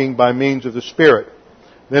walking by means of the Spirit.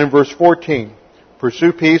 Then in verse 14,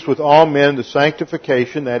 pursue peace with all men, the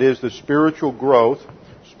sanctification, that is the spiritual growth,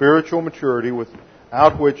 spiritual maturity,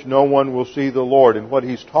 without which no one will see the Lord. And what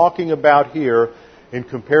he's talking about here, in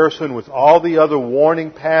comparison with all the other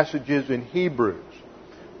warning passages in Hebrews,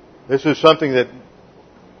 this is something that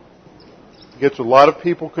gets a lot of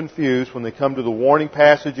people confused when they come to the warning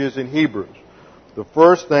passages in Hebrews. The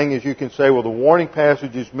first thing is you can say, well, the warning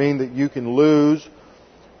passages mean that you can lose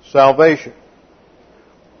salvation.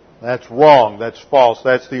 That's wrong. That's false.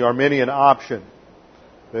 That's the Arminian option.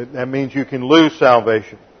 That means you can lose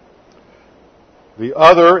salvation. The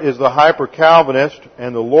other is the hyper-Calvinist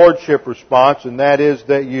and the lordship response, and that is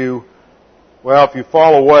that if you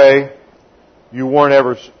fall away, you weren't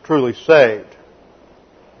ever truly saved.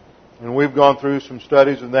 And we've gone through some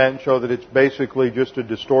studies of that and show that it's basically just a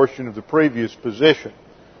distortion of the previous position.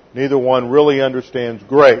 Neither one really understands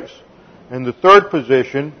grace. And the third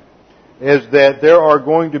position is that there are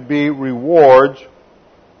going to be rewards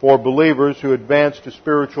for believers who advance to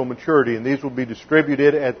spiritual maturity. And these will be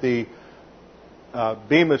distributed at the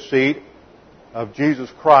Bema seat of Jesus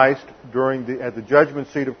Christ at the judgment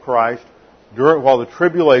seat of Christ while the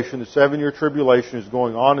tribulation, the 7-year tribulation, is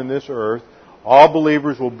going on in this earth. All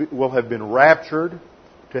believers will have been raptured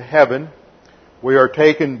to heaven. We are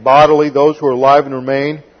taken bodily. Those who are alive and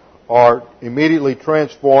remain are immediately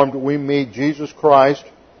transformed. We meet Jesus Christ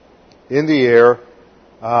in the air.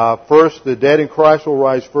 First, the dead in Christ will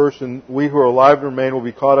rise first, and we who are alive and remain will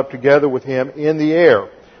be caught up together with Him in the air.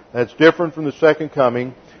 That's different from the second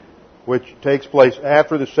coming, which takes place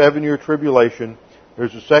after the 7-year tribulation.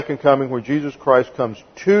 There's a second coming where Jesus Christ comes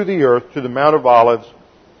to the earth, to the Mount of Olives,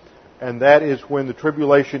 and that is when the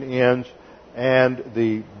tribulation ends and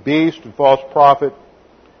the beast and false prophet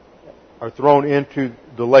are thrown into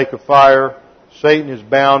the lake of fire. Satan is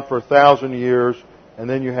bound for 1,000 years, and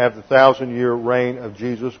then you have the 1,000-year reign of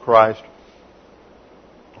Jesus Christ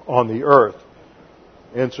on the earth.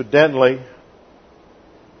 Incidentally,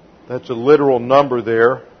 that's a literal number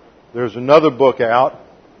there. There's another book out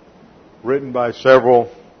written by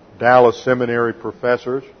several Dallas Seminary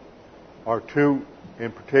professors, or two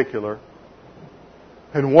in particular.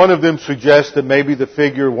 And one of them suggests that maybe the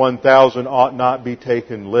figure 1,000 ought not be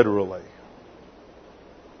taken literally.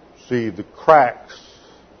 See, the cracks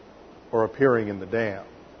are appearing in the dam.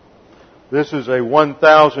 This is a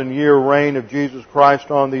 1,000-year reign of Jesus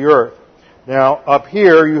Christ on the earth. Now, up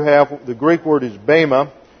here you have, the Greek word is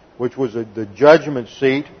bema, which was the judgment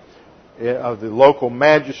seat of the local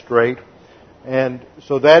magistrate. And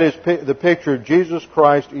so that is the picture of Jesus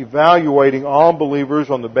Christ evaluating all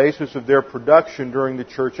believers on the basis of their production during the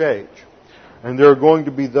church age. And there are going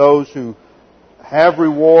to be those who have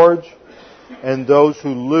rewards and those who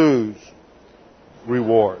lose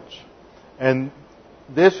rewards. And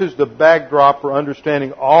this is the backdrop for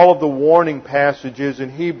understanding all of the warning passages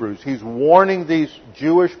in Hebrews. He's warning these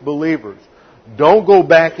Jewish believers, don't go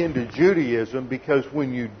back into Judaism, because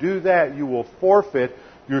when you do that, you will forfeit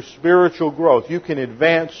your spiritual growth. You can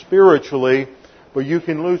advance spiritually, but you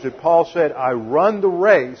can lose it. Paul said, I run the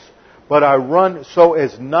race, but I run so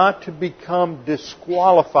as not to become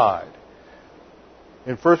disqualified.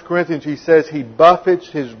 In 1 Corinthians, he says he buffets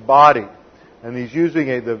his body. And he's using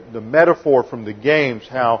the metaphor from the games,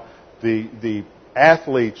 how the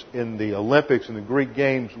athletes in the Olympics and the Greek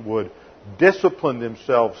games would discipline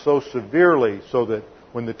themselves so severely so that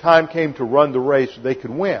when the time came to run the race, they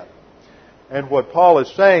could win. And what Paul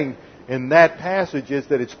is saying in that passage is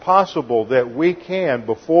that it's possible that we can,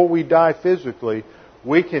 before we die physically,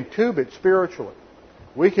 we can tube it spiritually.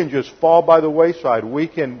 We can just fall by the wayside. We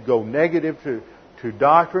can go negative to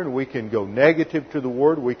doctrine. We can go negative to the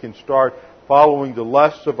Word. We can start following the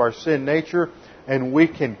lusts of our sin nature. And we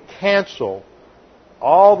can cancel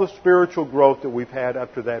all the spiritual growth that we've had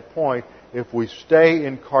up to that point if we stay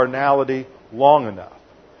in carnality long enough.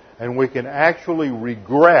 And we can actually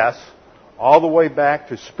regress all the way back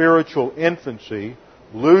to spiritual infancy,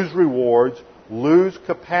 lose rewards, lose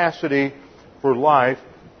capacity for life,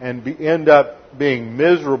 and end up being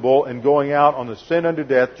miserable and going out on the sin unto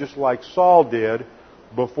death, just like Saul did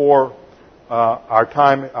before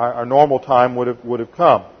our normal time would have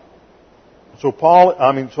come. So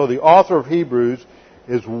the author of Hebrews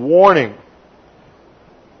is warning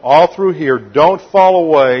all through here, don't fall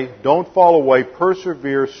away,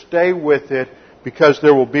 persevere, stay with it, because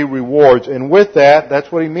there will be rewards. And with that,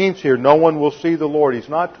 that's what he means here. No one will see the Lord. He's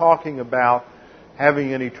not talking about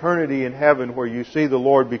having an eternity in heaven where you see the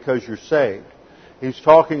Lord because you're saved. He's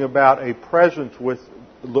talking about a presence with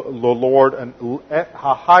the Lord,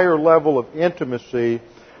 a higher level of intimacy,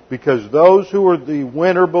 because those who are the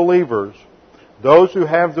winner believers, those who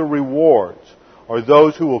have the rewards, are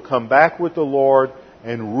those who will come back with the Lord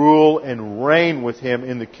and rule and reign with Him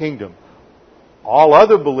in the kingdom. All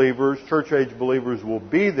other believers, church-age believers, will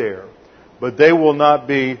be there, but they will not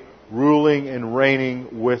be ruling and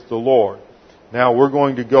reigning with the Lord. Now, we're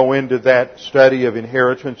going to go into that study of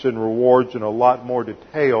inheritance and rewards in a lot more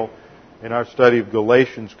detail in our study of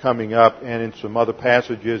Galatians coming up, and in some other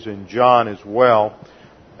passages in John as well.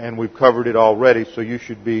 And we've covered it already, so you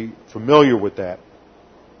should be familiar with that.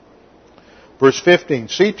 Verse 15,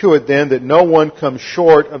 see to it then that no one comes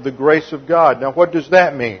short of the grace of God. Now, what does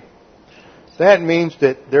that mean? That means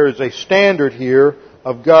that there is a standard here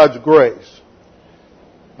of God's grace.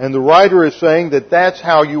 And the writer is saying that that's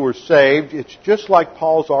how you were saved. It's just like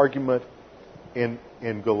Paul's argument in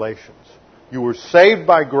Galatians. You were saved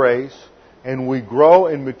by grace, and we grow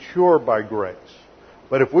and mature by grace.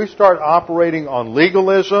 But if we start operating on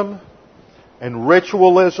legalism and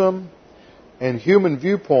ritualism and human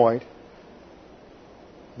viewpoint,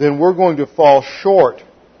 then we're going to fall short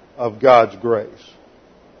of God's grace.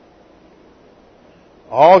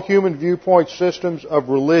 All human viewpoint systems of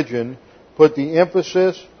religion put the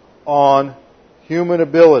emphasis on human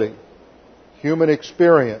ability, human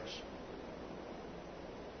experience.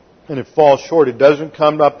 And it falls short. It doesn't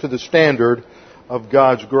come up to the standard of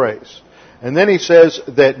God's grace. And then he says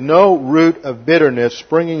that no root of bitterness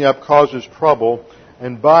springing up causes trouble,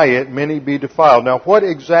 and by it many be defiled. Now, what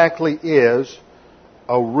exactly is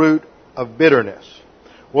a root of bitterness?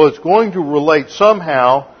 Well, it's going to relate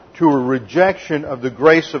somehow to a rejection of the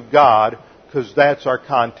grace of God, because that's our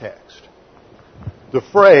context. The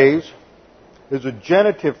phrase is a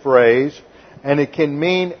genitive phrase, and it can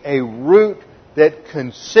mean a root that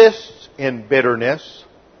consists in bitterness.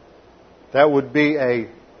 That would be a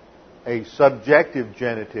subjective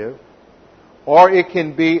genitive. Or it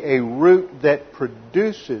can be a root that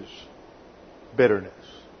produces bitterness.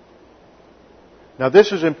 Now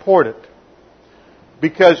this is important,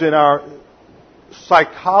 because in our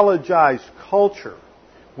psychologized culture,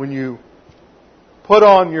 when you put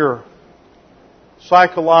on your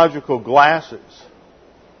psychological glasses,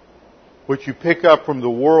 which you pick up from the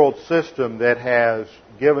world system that has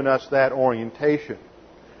given us that orientation,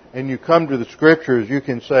 and you come to the Scriptures, you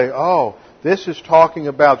can say, oh, this is talking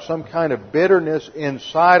about some kind of bitterness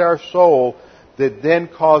inside our soul that then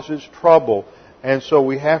causes trouble. And so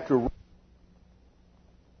we have to...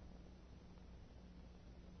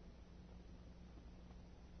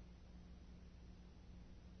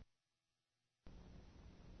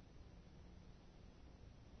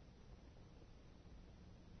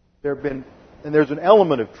 there's an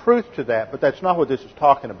element of truth to that, but that's not what this is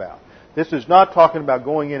talking about. This is not talking about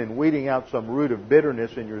going in and weeding out some root of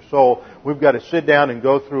bitterness in your soul. We've got to sit down and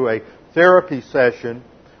go through a therapy session,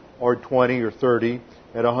 or 20 or 30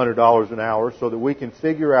 at $100 an hour, so that we can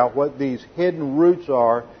figure out what these hidden roots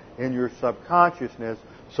are in your subconsciousness,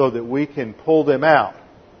 so that we can pull them out.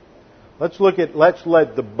 Let's let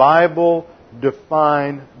the Bible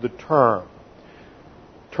define the term.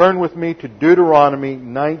 Turn with me to Deuteronomy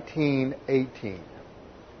 19:18.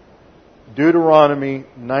 Deuteronomy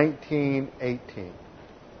 19:18.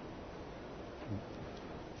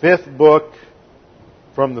 Fifth book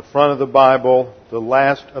from the front of the Bible, the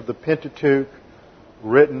last of the Pentateuch,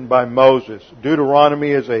 written by Moses.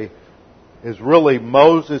 Deuteronomy is really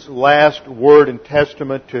Moses' last word and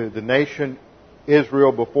testament to the nation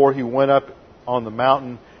Israel before he went up on the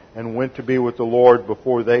mountain and went to be with the Lord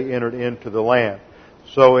before they entered into the land.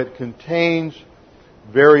 So it contains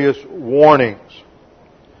various warnings,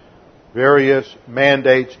 various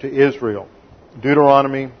mandates to Israel.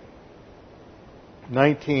 Deuteronomy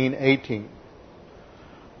 19:18.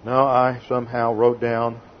 Now I somehow wrote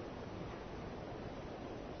down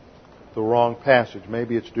the wrong passage.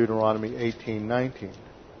 Maybe it's Deuteronomy 18:19.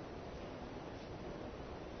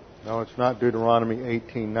 No, it's not Deuteronomy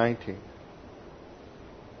 18:19.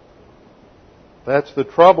 That's the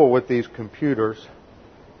trouble with these computers.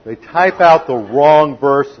 They type out the wrong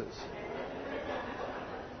verses.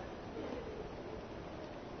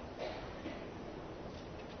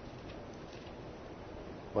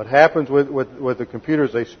 What happens with the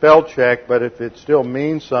computers, they spell check, but if it still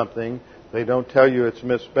means something, they don't tell you it's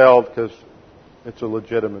misspelled because it's a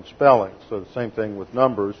legitimate spelling. So the same thing with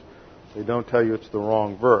numbers. They don't tell you it's the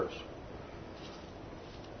wrong verse.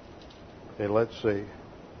 Okay, let's see.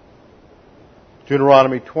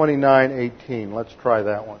 Deuteronomy 29:18. Let's try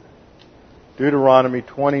that one. Deuteronomy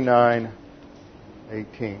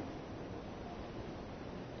 29:18.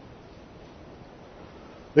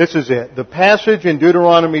 This is it. The passage in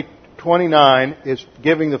Deuteronomy 29 is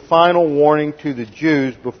giving the final warning to the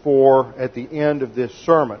Jews at the end of this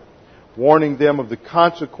sermon, warning them of the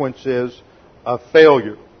consequences of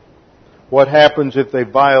failure. What happens if they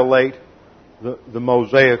violate the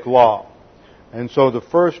Mosaic law? And so the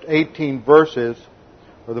first 18 verses,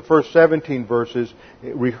 or the first 17 verses,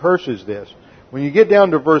 it rehearses this. When you get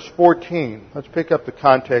down to verse 14, let's pick up the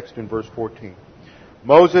context in verse 14.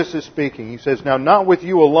 Moses is speaking. He says, "Now not with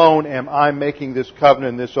you alone am I making this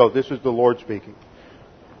covenant and this oath." This is the Lord speaking.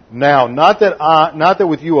 "Now, not that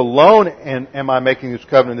with you alone am I making this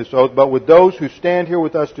covenant and this oath, but with those who stand here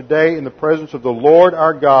with us today in the presence of the Lord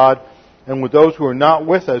our God, and with those who are not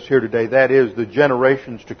with us here today, that is, the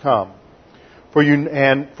generations to come. For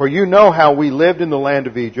you know how we lived in the land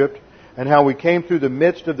of Egypt, and how we came through the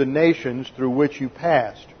midst of the nations through which you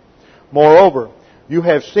passed. Moreover, you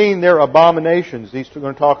have seen their abominations." These are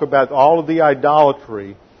going to talk about all of the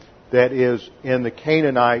idolatry that is in the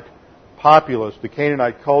Canaanite populace, the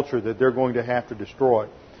Canaanite culture that they're going to have to destroy.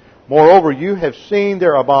 "Moreover, you have seen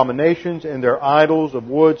their abominations and their idols of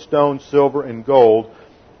wood, stone, silver, and gold,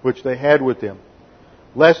 which they had with them.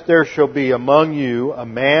 Lest there shall be among you a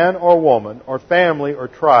man or woman or family or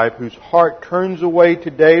tribe whose heart turns away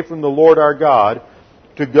today from the Lord our God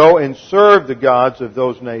to go and serve the gods of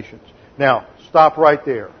those nations." Now, stop right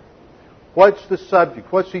there. What's the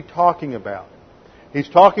subject? What's he talking about? He's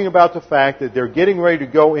talking about the fact that they're getting ready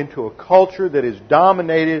to go into a culture that is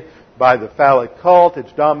dominated by the phallic cult.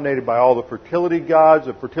 It's dominated by all the fertility gods,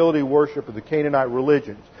 the fertility worship of the Canaanite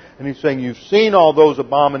religions. And he's saying, you've seen all those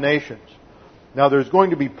abominations. Now there's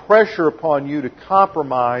going to be pressure upon you to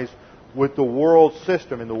compromise with the world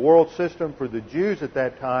system. And the world system for the Jews at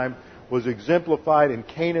that time was exemplified in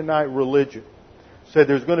Canaanite religion. Said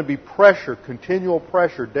there's going to be pressure, continual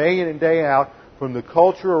pressure, day in and day out from the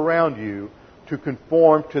culture around you to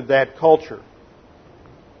conform to that culture.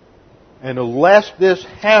 And unless this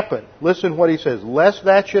happen, listen what he says, lest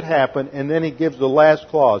that should happen, and then he gives the last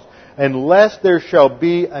clause, unless there shall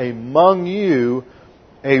be among you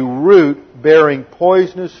a root bearing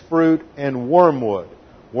poisonous fruit and wormwood.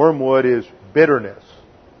 Wormwood is bitterness.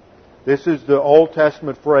 This is the Old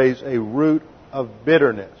Testament phrase, a root of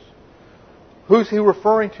bitterness. Who's he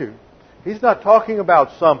referring to? He's not talking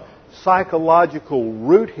about some psychological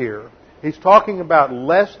root here. He's talking about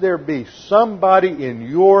lest there be somebody in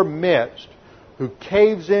your midst who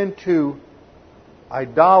caves into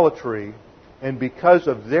idolatry, and because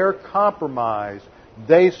of their compromise,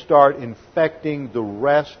 they start infecting the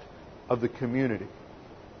rest of the community.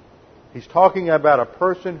 He's talking about a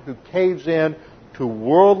person who caves in to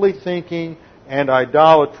worldly thinking and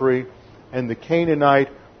idolatry and the Canaanite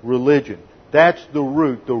religion. That's the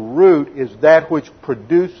root. The root is that which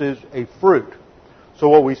produces a fruit. So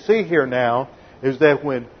what we see here now is that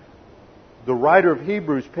when the writer of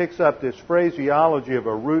Hebrews picks up this phraseology of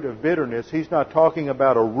a root of bitterness, he's not talking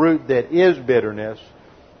about a root that is bitterness.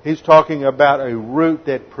 He's talking about a root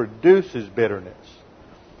that produces bitterness.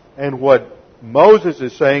 And what Moses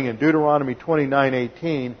is saying in Deuteronomy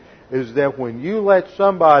 29:18 is that when you let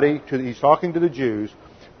somebody, he's talking to the Jews,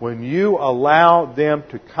 when you allow them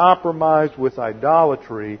to compromise with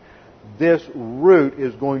idolatry, this root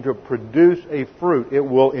is going to produce a fruit. It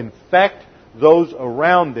will infect those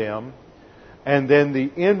around them, and then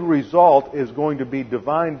the end result is going to be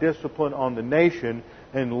divine discipline on the nation,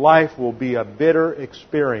 and life will be a bitter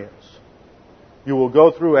experience. You will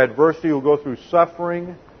go through adversity, you'll go through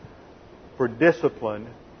suffering for discipline,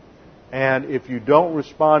 and if you don't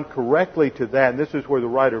respond correctly to that, and this is where the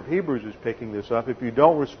writer of Hebrews is picking this up, if you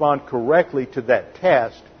don't respond correctly to that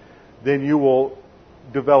test, then you will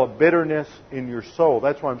develop bitterness in your soul.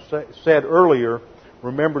 That's why I said earlier,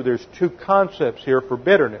 remember there's two concepts here for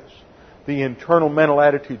bitterness. The internal mental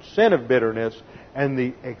attitude sin of bitterness and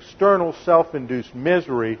the external self-induced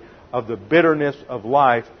misery of the bitterness of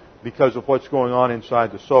life because of what's going on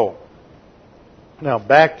inside the soul. Now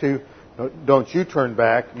back to, don't you turn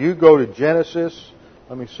back, you go to Genesis.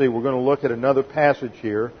 Let me see, we're going to look at another passage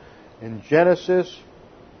here. In Genesis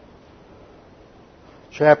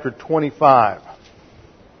chapter 25.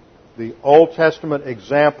 The Old Testament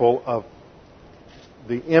example of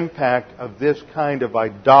the impact of this kind of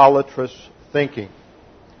idolatrous thinking.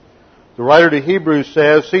 The writer to Hebrews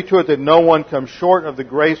says, see to it that no one comes short of the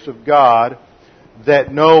grace of God,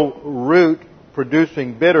 that no root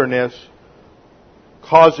producing bitterness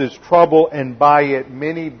causes trouble, and by it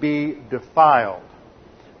many be defiled.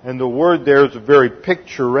 And the word there is a very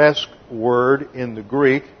picturesque word in the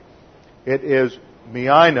Greek. It is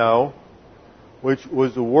meino, which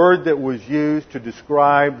was the word that was used to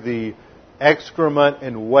describe the excrement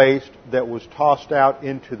and waste that was tossed out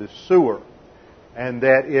into the sewer. And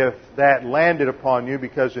that if that landed upon you,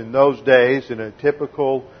 because in those days, in a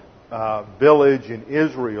typical village in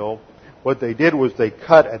Israel, what they did was they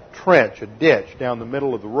cut a trench, a ditch, down the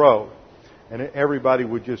middle of the road. And everybody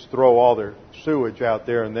would just throw all their sewage out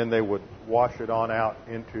there, and then they would wash it on out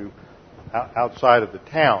into outside of the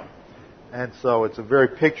town. And so it's a very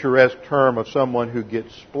picturesque term of someone who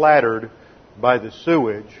gets splattered by the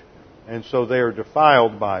sewage, and so they are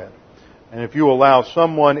defiled by it. And if you allow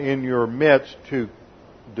someone in your midst to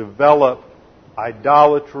develop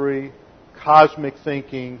idolatry, cosmic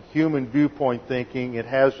thinking, human viewpoint thinking, it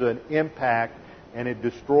has an impact and it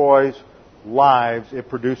destroys lives. It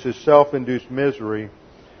produces self-induced misery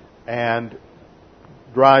and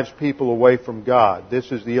drives people away from God.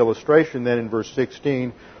 This is the illustration then in verse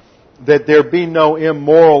 16, that there be no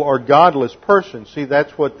immoral or godless person. See,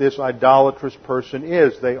 that's what this idolatrous person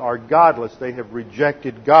is. They are godless. They have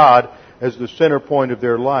rejected God as the center point of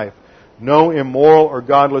their life. No immoral or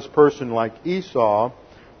godless person like Esau,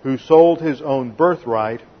 who sold his own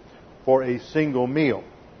birthright for a single meal.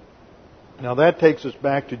 Now that takes us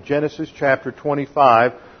back to Genesis chapter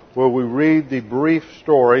 25, where we read the brief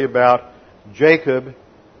story about Jacob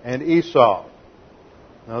and Esau.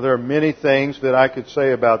 Now there are many things that I could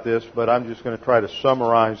say about this, but I'm just going to try to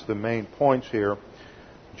summarize the main points here.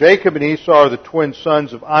 Jacob and Esau are the twin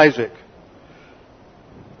sons of Isaac.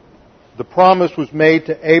 the promise was made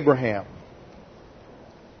to Abraham.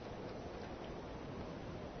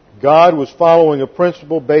 God was following a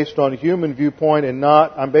principle based on human viewpoint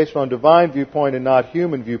and based on divine viewpoint and not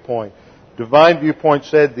human viewpoint. Divine viewpoint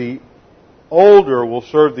said the older will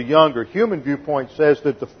serve the younger. Human viewpoint says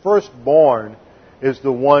that the firstborn is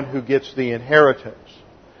the one who gets the inheritance.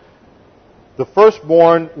 The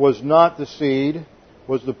firstborn was not the seed,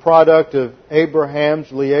 was the product of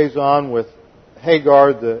Abraham's liaison with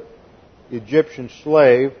Hagar, the Egyptian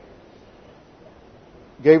slave,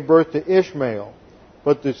 gave birth to Ishmael.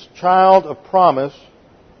 But this child of promise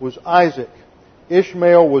was Isaac.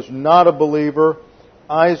 Ishmael was not a believer.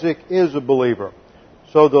 Isaac is a believer.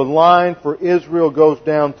 So the line for Israel goes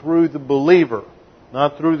down through the believer,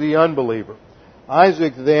 not through the unbeliever.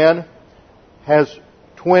 Isaac then has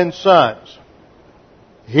twin sons.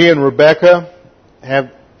 He and Rebekah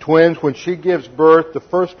have twins. When she gives birth, the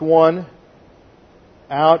first one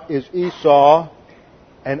out is Esau,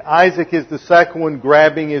 and Isaac is the second one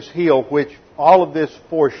grabbing his heel, which all of this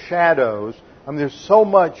foreshadows. There's so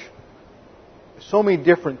many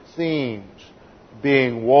different themes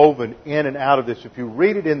being woven in and out of this. If you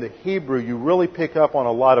read it in the Hebrew, you really pick up on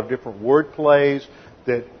a lot of different word plays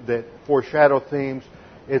that foreshadow themes.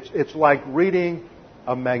 It's like reading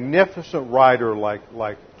a magnificent writer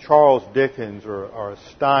like Charles Dickens or a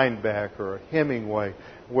Steinbeck or a Hemingway,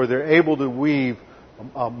 where they're able to weave,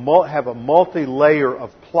 have a multi-layer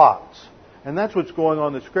of plots. And that's what's going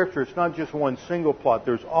on in the Scripture. It's not just one single plot.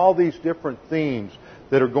 There's all these different themes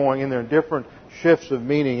that are going in there, different shifts of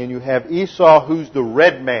meaning. And you have Esau, who's the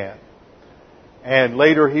red man. And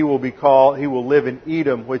later he will live in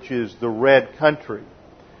Edom, which is the red country.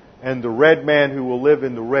 And the red man who will live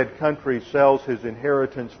in the red country sells his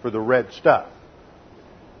inheritance for the red stuff.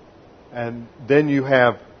 And then you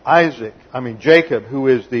have Jacob, who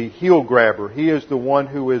is the heel grabber. He is the one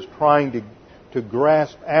who is trying to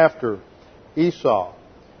grasp after Esau.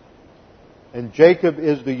 And Jacob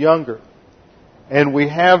is the younger. And we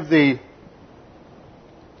have the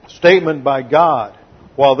statement by God,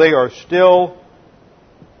 while they are still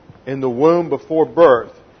in the womb before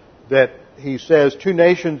birth, that He says, two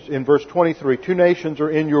nations, in verse 23, 2 nations are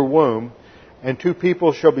in your womb, and 2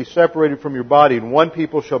 people shall be separated from your body, and 1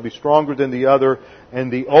 people shall be stronger than the other,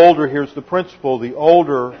 and the older, here's the principle, the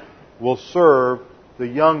older will serve the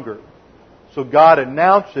younger. So God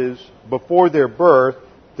announces before their birth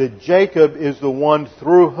that Jacob is the one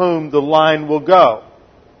through whom the line will go.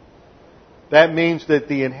 That means that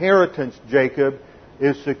the inheritance, Jacob,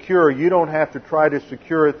 is secure. You don't have to try to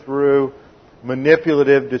secure it through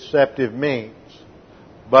manipulative, deceptive means.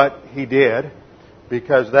 But he did,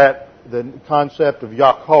 because the concept of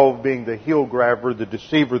Yaakov being the heel grabber, the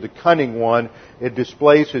deceiver, the cunning one, it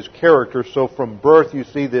displays his character. So from birth you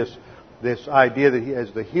see this idea that he,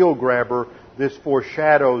 as the heel grabber, this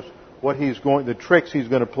foreshadows the tricks he's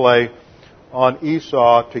going to play on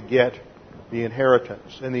Esau to get the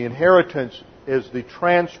inheritance. And the inheritance is the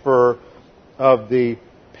transfer of the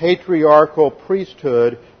patriarchal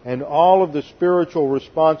priesthood and all of the spiritual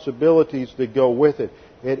responsibilities that go with it.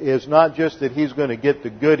 It is not just that he's going to get the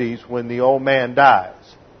goodies when the old man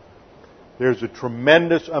dies. There's a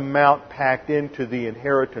tremendous amount packed into the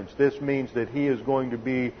inheritance. This means that he is going to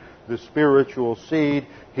be the spiritual seed.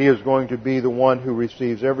 He is going to be the one who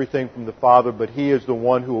receives everything from the Father, but he is the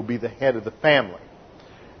one who will be the head of the family.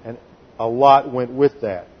 And a lot went with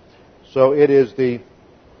that. So he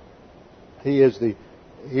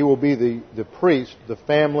will be the priest, the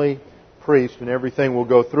family priest, and everything will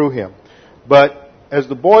go through him. But as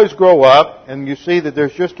the boys grow up, and you see that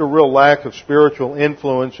there's just a real lack of spiritual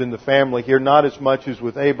influence in the family here, not as much as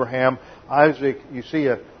with Abraham. Isaac, you see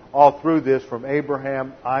all through this, from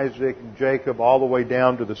Abraham, Isaac, and Jacob, all the way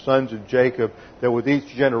down to the sons of Jacob, that with each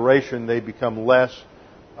generation they become less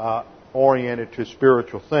oriented to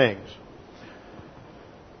spiritual things.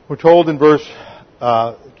 We're told in verse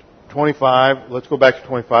 25, let's go back to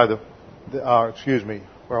 25, where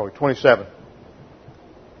are we? 27.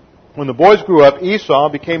 When the boys grew up, Esau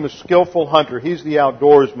became a skillful hunter. He's the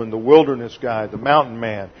outdoorsman, the wilderness guy, the mountain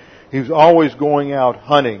man. He was always going out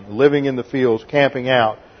hunting, living in the fields, camping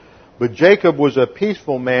out. But Jacob was a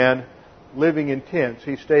peaceful man, living in tents.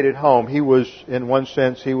 He stayed at home. He was, in one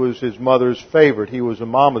sense, he was his mother's favorite. He was a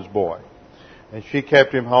mama's boy. And she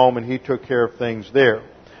kept him home, and he took care of things there.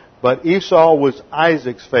 But Esau was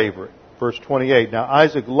Isaac's favorite. Verse 28. Now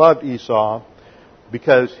Isaac loved Esau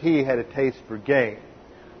because he had a taste for game.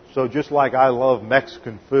 So just like I love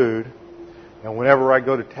Mexican food, and whenever I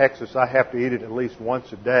go to Texas, I have to eat it at least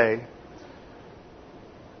once a day,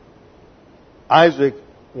 Isaac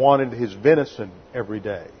wanted his venison every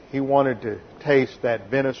day. He wanted to taste that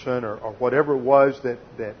venison or whatever it was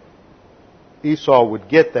that Esau would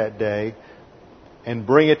get that day and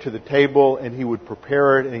bring it to the table, and he would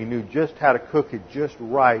prepare it, and he knew just how to cook it just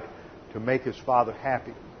right to make his father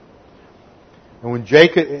happy.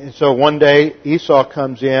 And so one day Esau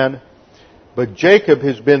comes in, but Jacob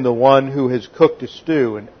has been the one who has cooked a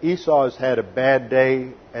stew, and Esau has had a bad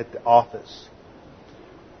day at the office.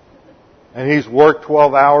 And he's worked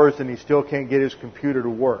 12 hours and he still can't get his computer to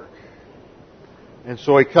work. And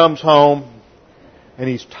so he comes home and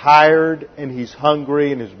he's tired and he's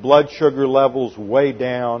hungry and his blood sugar level's way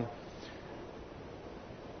down.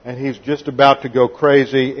 And he's just about to go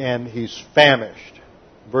crazy and he's famished.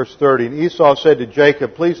 Verse 30, and Esau said to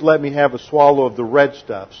Jacob, please let me have a swallow of the red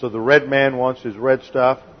stuff. So the red man wants his red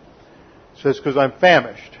stuff. He says, because I'm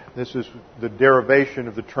famished. This is the derivation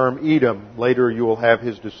of the term Edom. Later you will have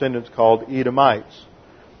his descendants called Edomites.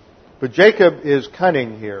 But Jacob is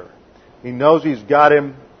cunning here. He knows he's got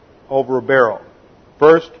him over a barrel.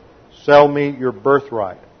 First, sell me your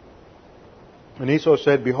birthright. And Esau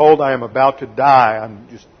said, behold, I am about to die. I'm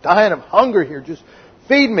just dying of hunger here. Just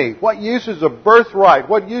feed me. What use is a birthright?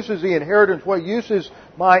 What use is the inheritance? What use is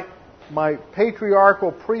my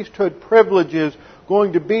patriarchal priesthood privileges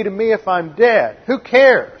going to be to me if I'm dead? Who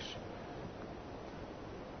cares?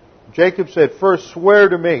 Jacob said, first swear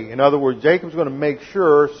to me. In other words, Jacob's going to make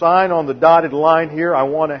sure, sign on the dotted line here. I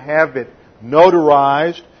want to have it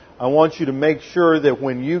notarized. I want you to make sure that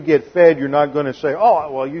when you get fed, you're not going to say,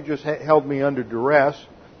 oh, well, you just held me under duress.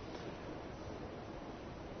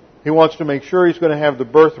 He wants to make sure he's going to have the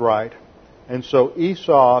birthright. And so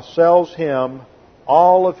Esau sells him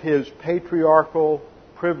all of his patriarchal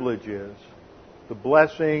privileges, the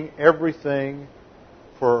blessing, everything,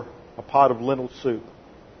 for a pot of lentil soup.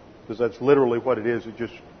 Because that's literally what it is. It's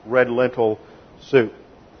just red lentil soup.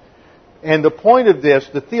 And the point of this,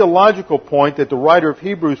 the theological point that the writer of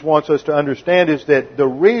Hebrews wants us to understand, is that the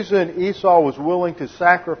reason Esau was willing to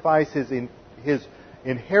sacrifice his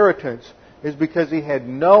inheritance is because he had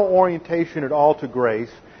no orientation at all to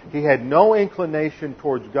grace. He had no inclination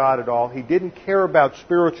towards God at all. He didn't care about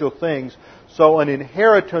spiritual things. So an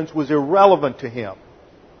inheritance was irrelevant to him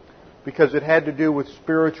because it had to do with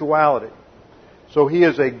spirituality. So he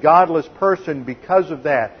is a godless person because of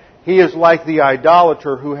that. He is like the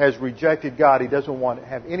idolater who has rejected God. He doesn't want to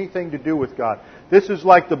have anything to do with God. This is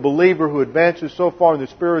like the believer who advances so far in the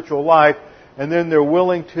spiritual life, and then they're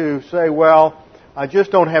willing to say, well, I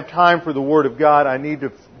just don't have time for the Word of God. I need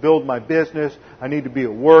to build my business. I need to be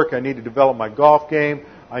at work. I need to develop my golf game.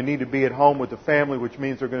 I need to be at home with the family, which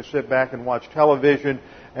means they're going to sit back and watch television,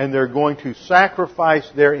 and they're going to sacrifice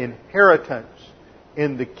their inheritance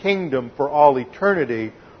in the kingdom for all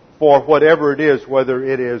eternity for whatever it is, whether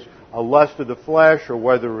it is a lust of the flesh or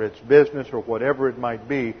whether it's business or whatever it might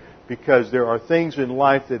be, because there are things in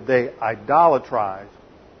life that they idolatrize.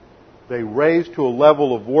 They raise to a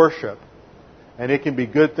level of worship. And it can be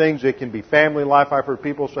good things. It can be family life. I've heard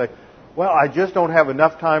people say, well, I just don't have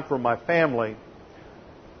enough time for my family,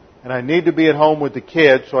 and I need to be at home with the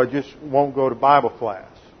kids, so I just won't go to Bible class.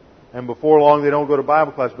 And before long, they don't go to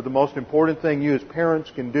Bible class. But the most important thing you as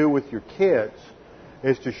parents can do with your kids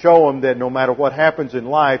is to show them that no matter what happens in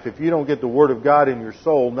life, if you don't get the Word of God in your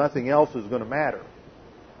soul, nothing else is going to matter.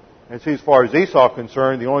 And see, as far as Esau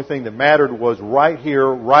concerned, the only thing that mattered was right here,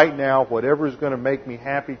 right now, whatever is going to make me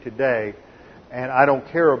happy today, and I don't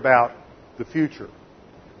care about the future.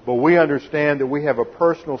 But we understand that we have a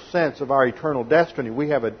personal sense of our eternal destiny. We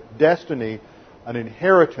have a destiny, an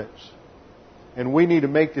inheritance. And we need to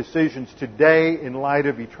make decisions today in light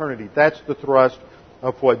of eternity. That's the thrust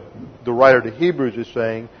of what the writer to Hebrews is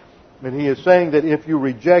saying. And he is saying that if you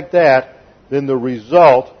reject that, then the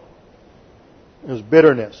result is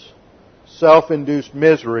bitterness, self-induced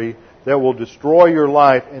misery that will destroy your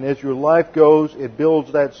life. And as your life goes, it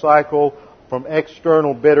builds that cycle from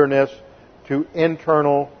external bitterness to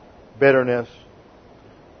internal bitterness,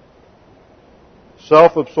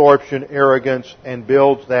 self-absorption, arrogance, and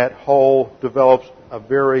builds that whole, develops a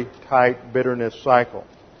very tight bitterness cycle.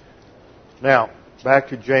 Now, back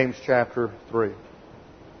to James chapter 3.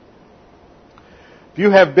 If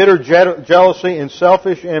you have bitter jealousy and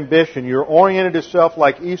selfish ambition, you're oriented to self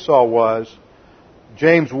like Esau was,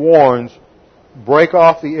 James warns, break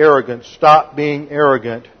off the arrogance, stop being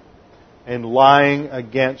arrogant, and lying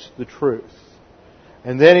against the truth.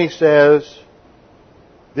 And then he says,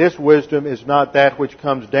 this wisdom is not that which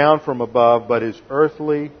comes down from above, but is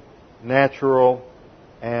earthly, natural,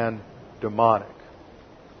 and demonic.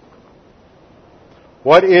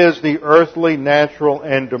 What is the earthly, natural,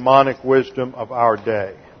 and demonic wisdom of our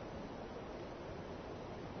day?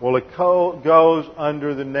 Well, it goes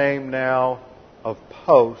under the name now of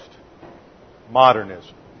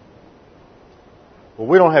postmodernism. Well,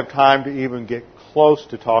 we don't have time to even get close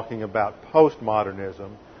to talking about postmodernism,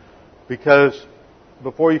 because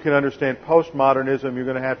before you can understand postmodernism, you're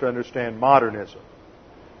going to have to understand modernism.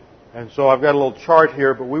 And so I've got a little chart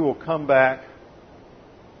here, but we will come back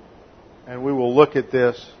and we will look at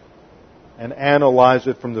this and analyze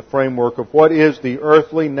it from the framework of what is the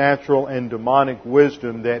earthly, natural, and demonic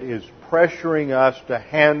wisdom that is pressuring us to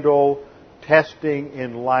handle testing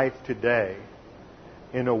in life today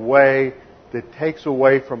in a way that takes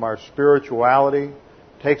away from our spirituality,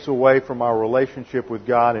 takes away from our relationship with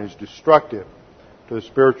God, and is destructive to the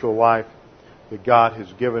spiritual life that God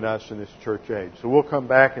has given us in this church age. So we'll come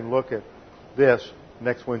back and look at this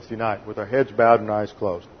next Wednesday night with our heads bowed and eyes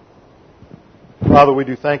closed. Father, we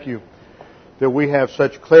do thank you that we have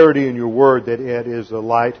such clarity in your word that it is a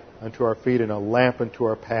light unto our feet and a lamp unto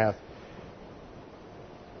our path.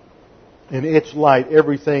 In its light,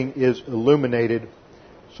 everything is illuminated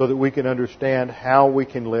so that we can understand how we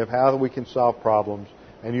can live, how we can solve problems.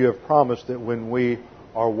 And you have promised that when we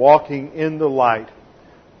are walking in the light,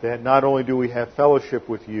 that not only do we have fellowship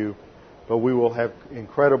with you, but we will have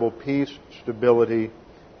incredible peace, stability,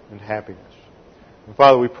 and happiness. And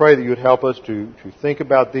Father, we pray that you would help us to think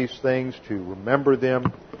about these things, to remember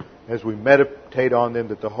them as we meditate on them,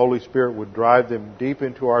 that the Holy Spirit would drive them deep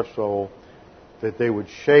into our soul, that they would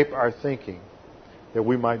shape our thinking, that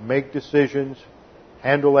we might make decisions,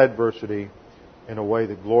 handle adversity in a way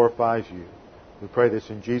that glorifies you. We pray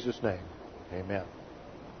this in Jesus' name. Amen.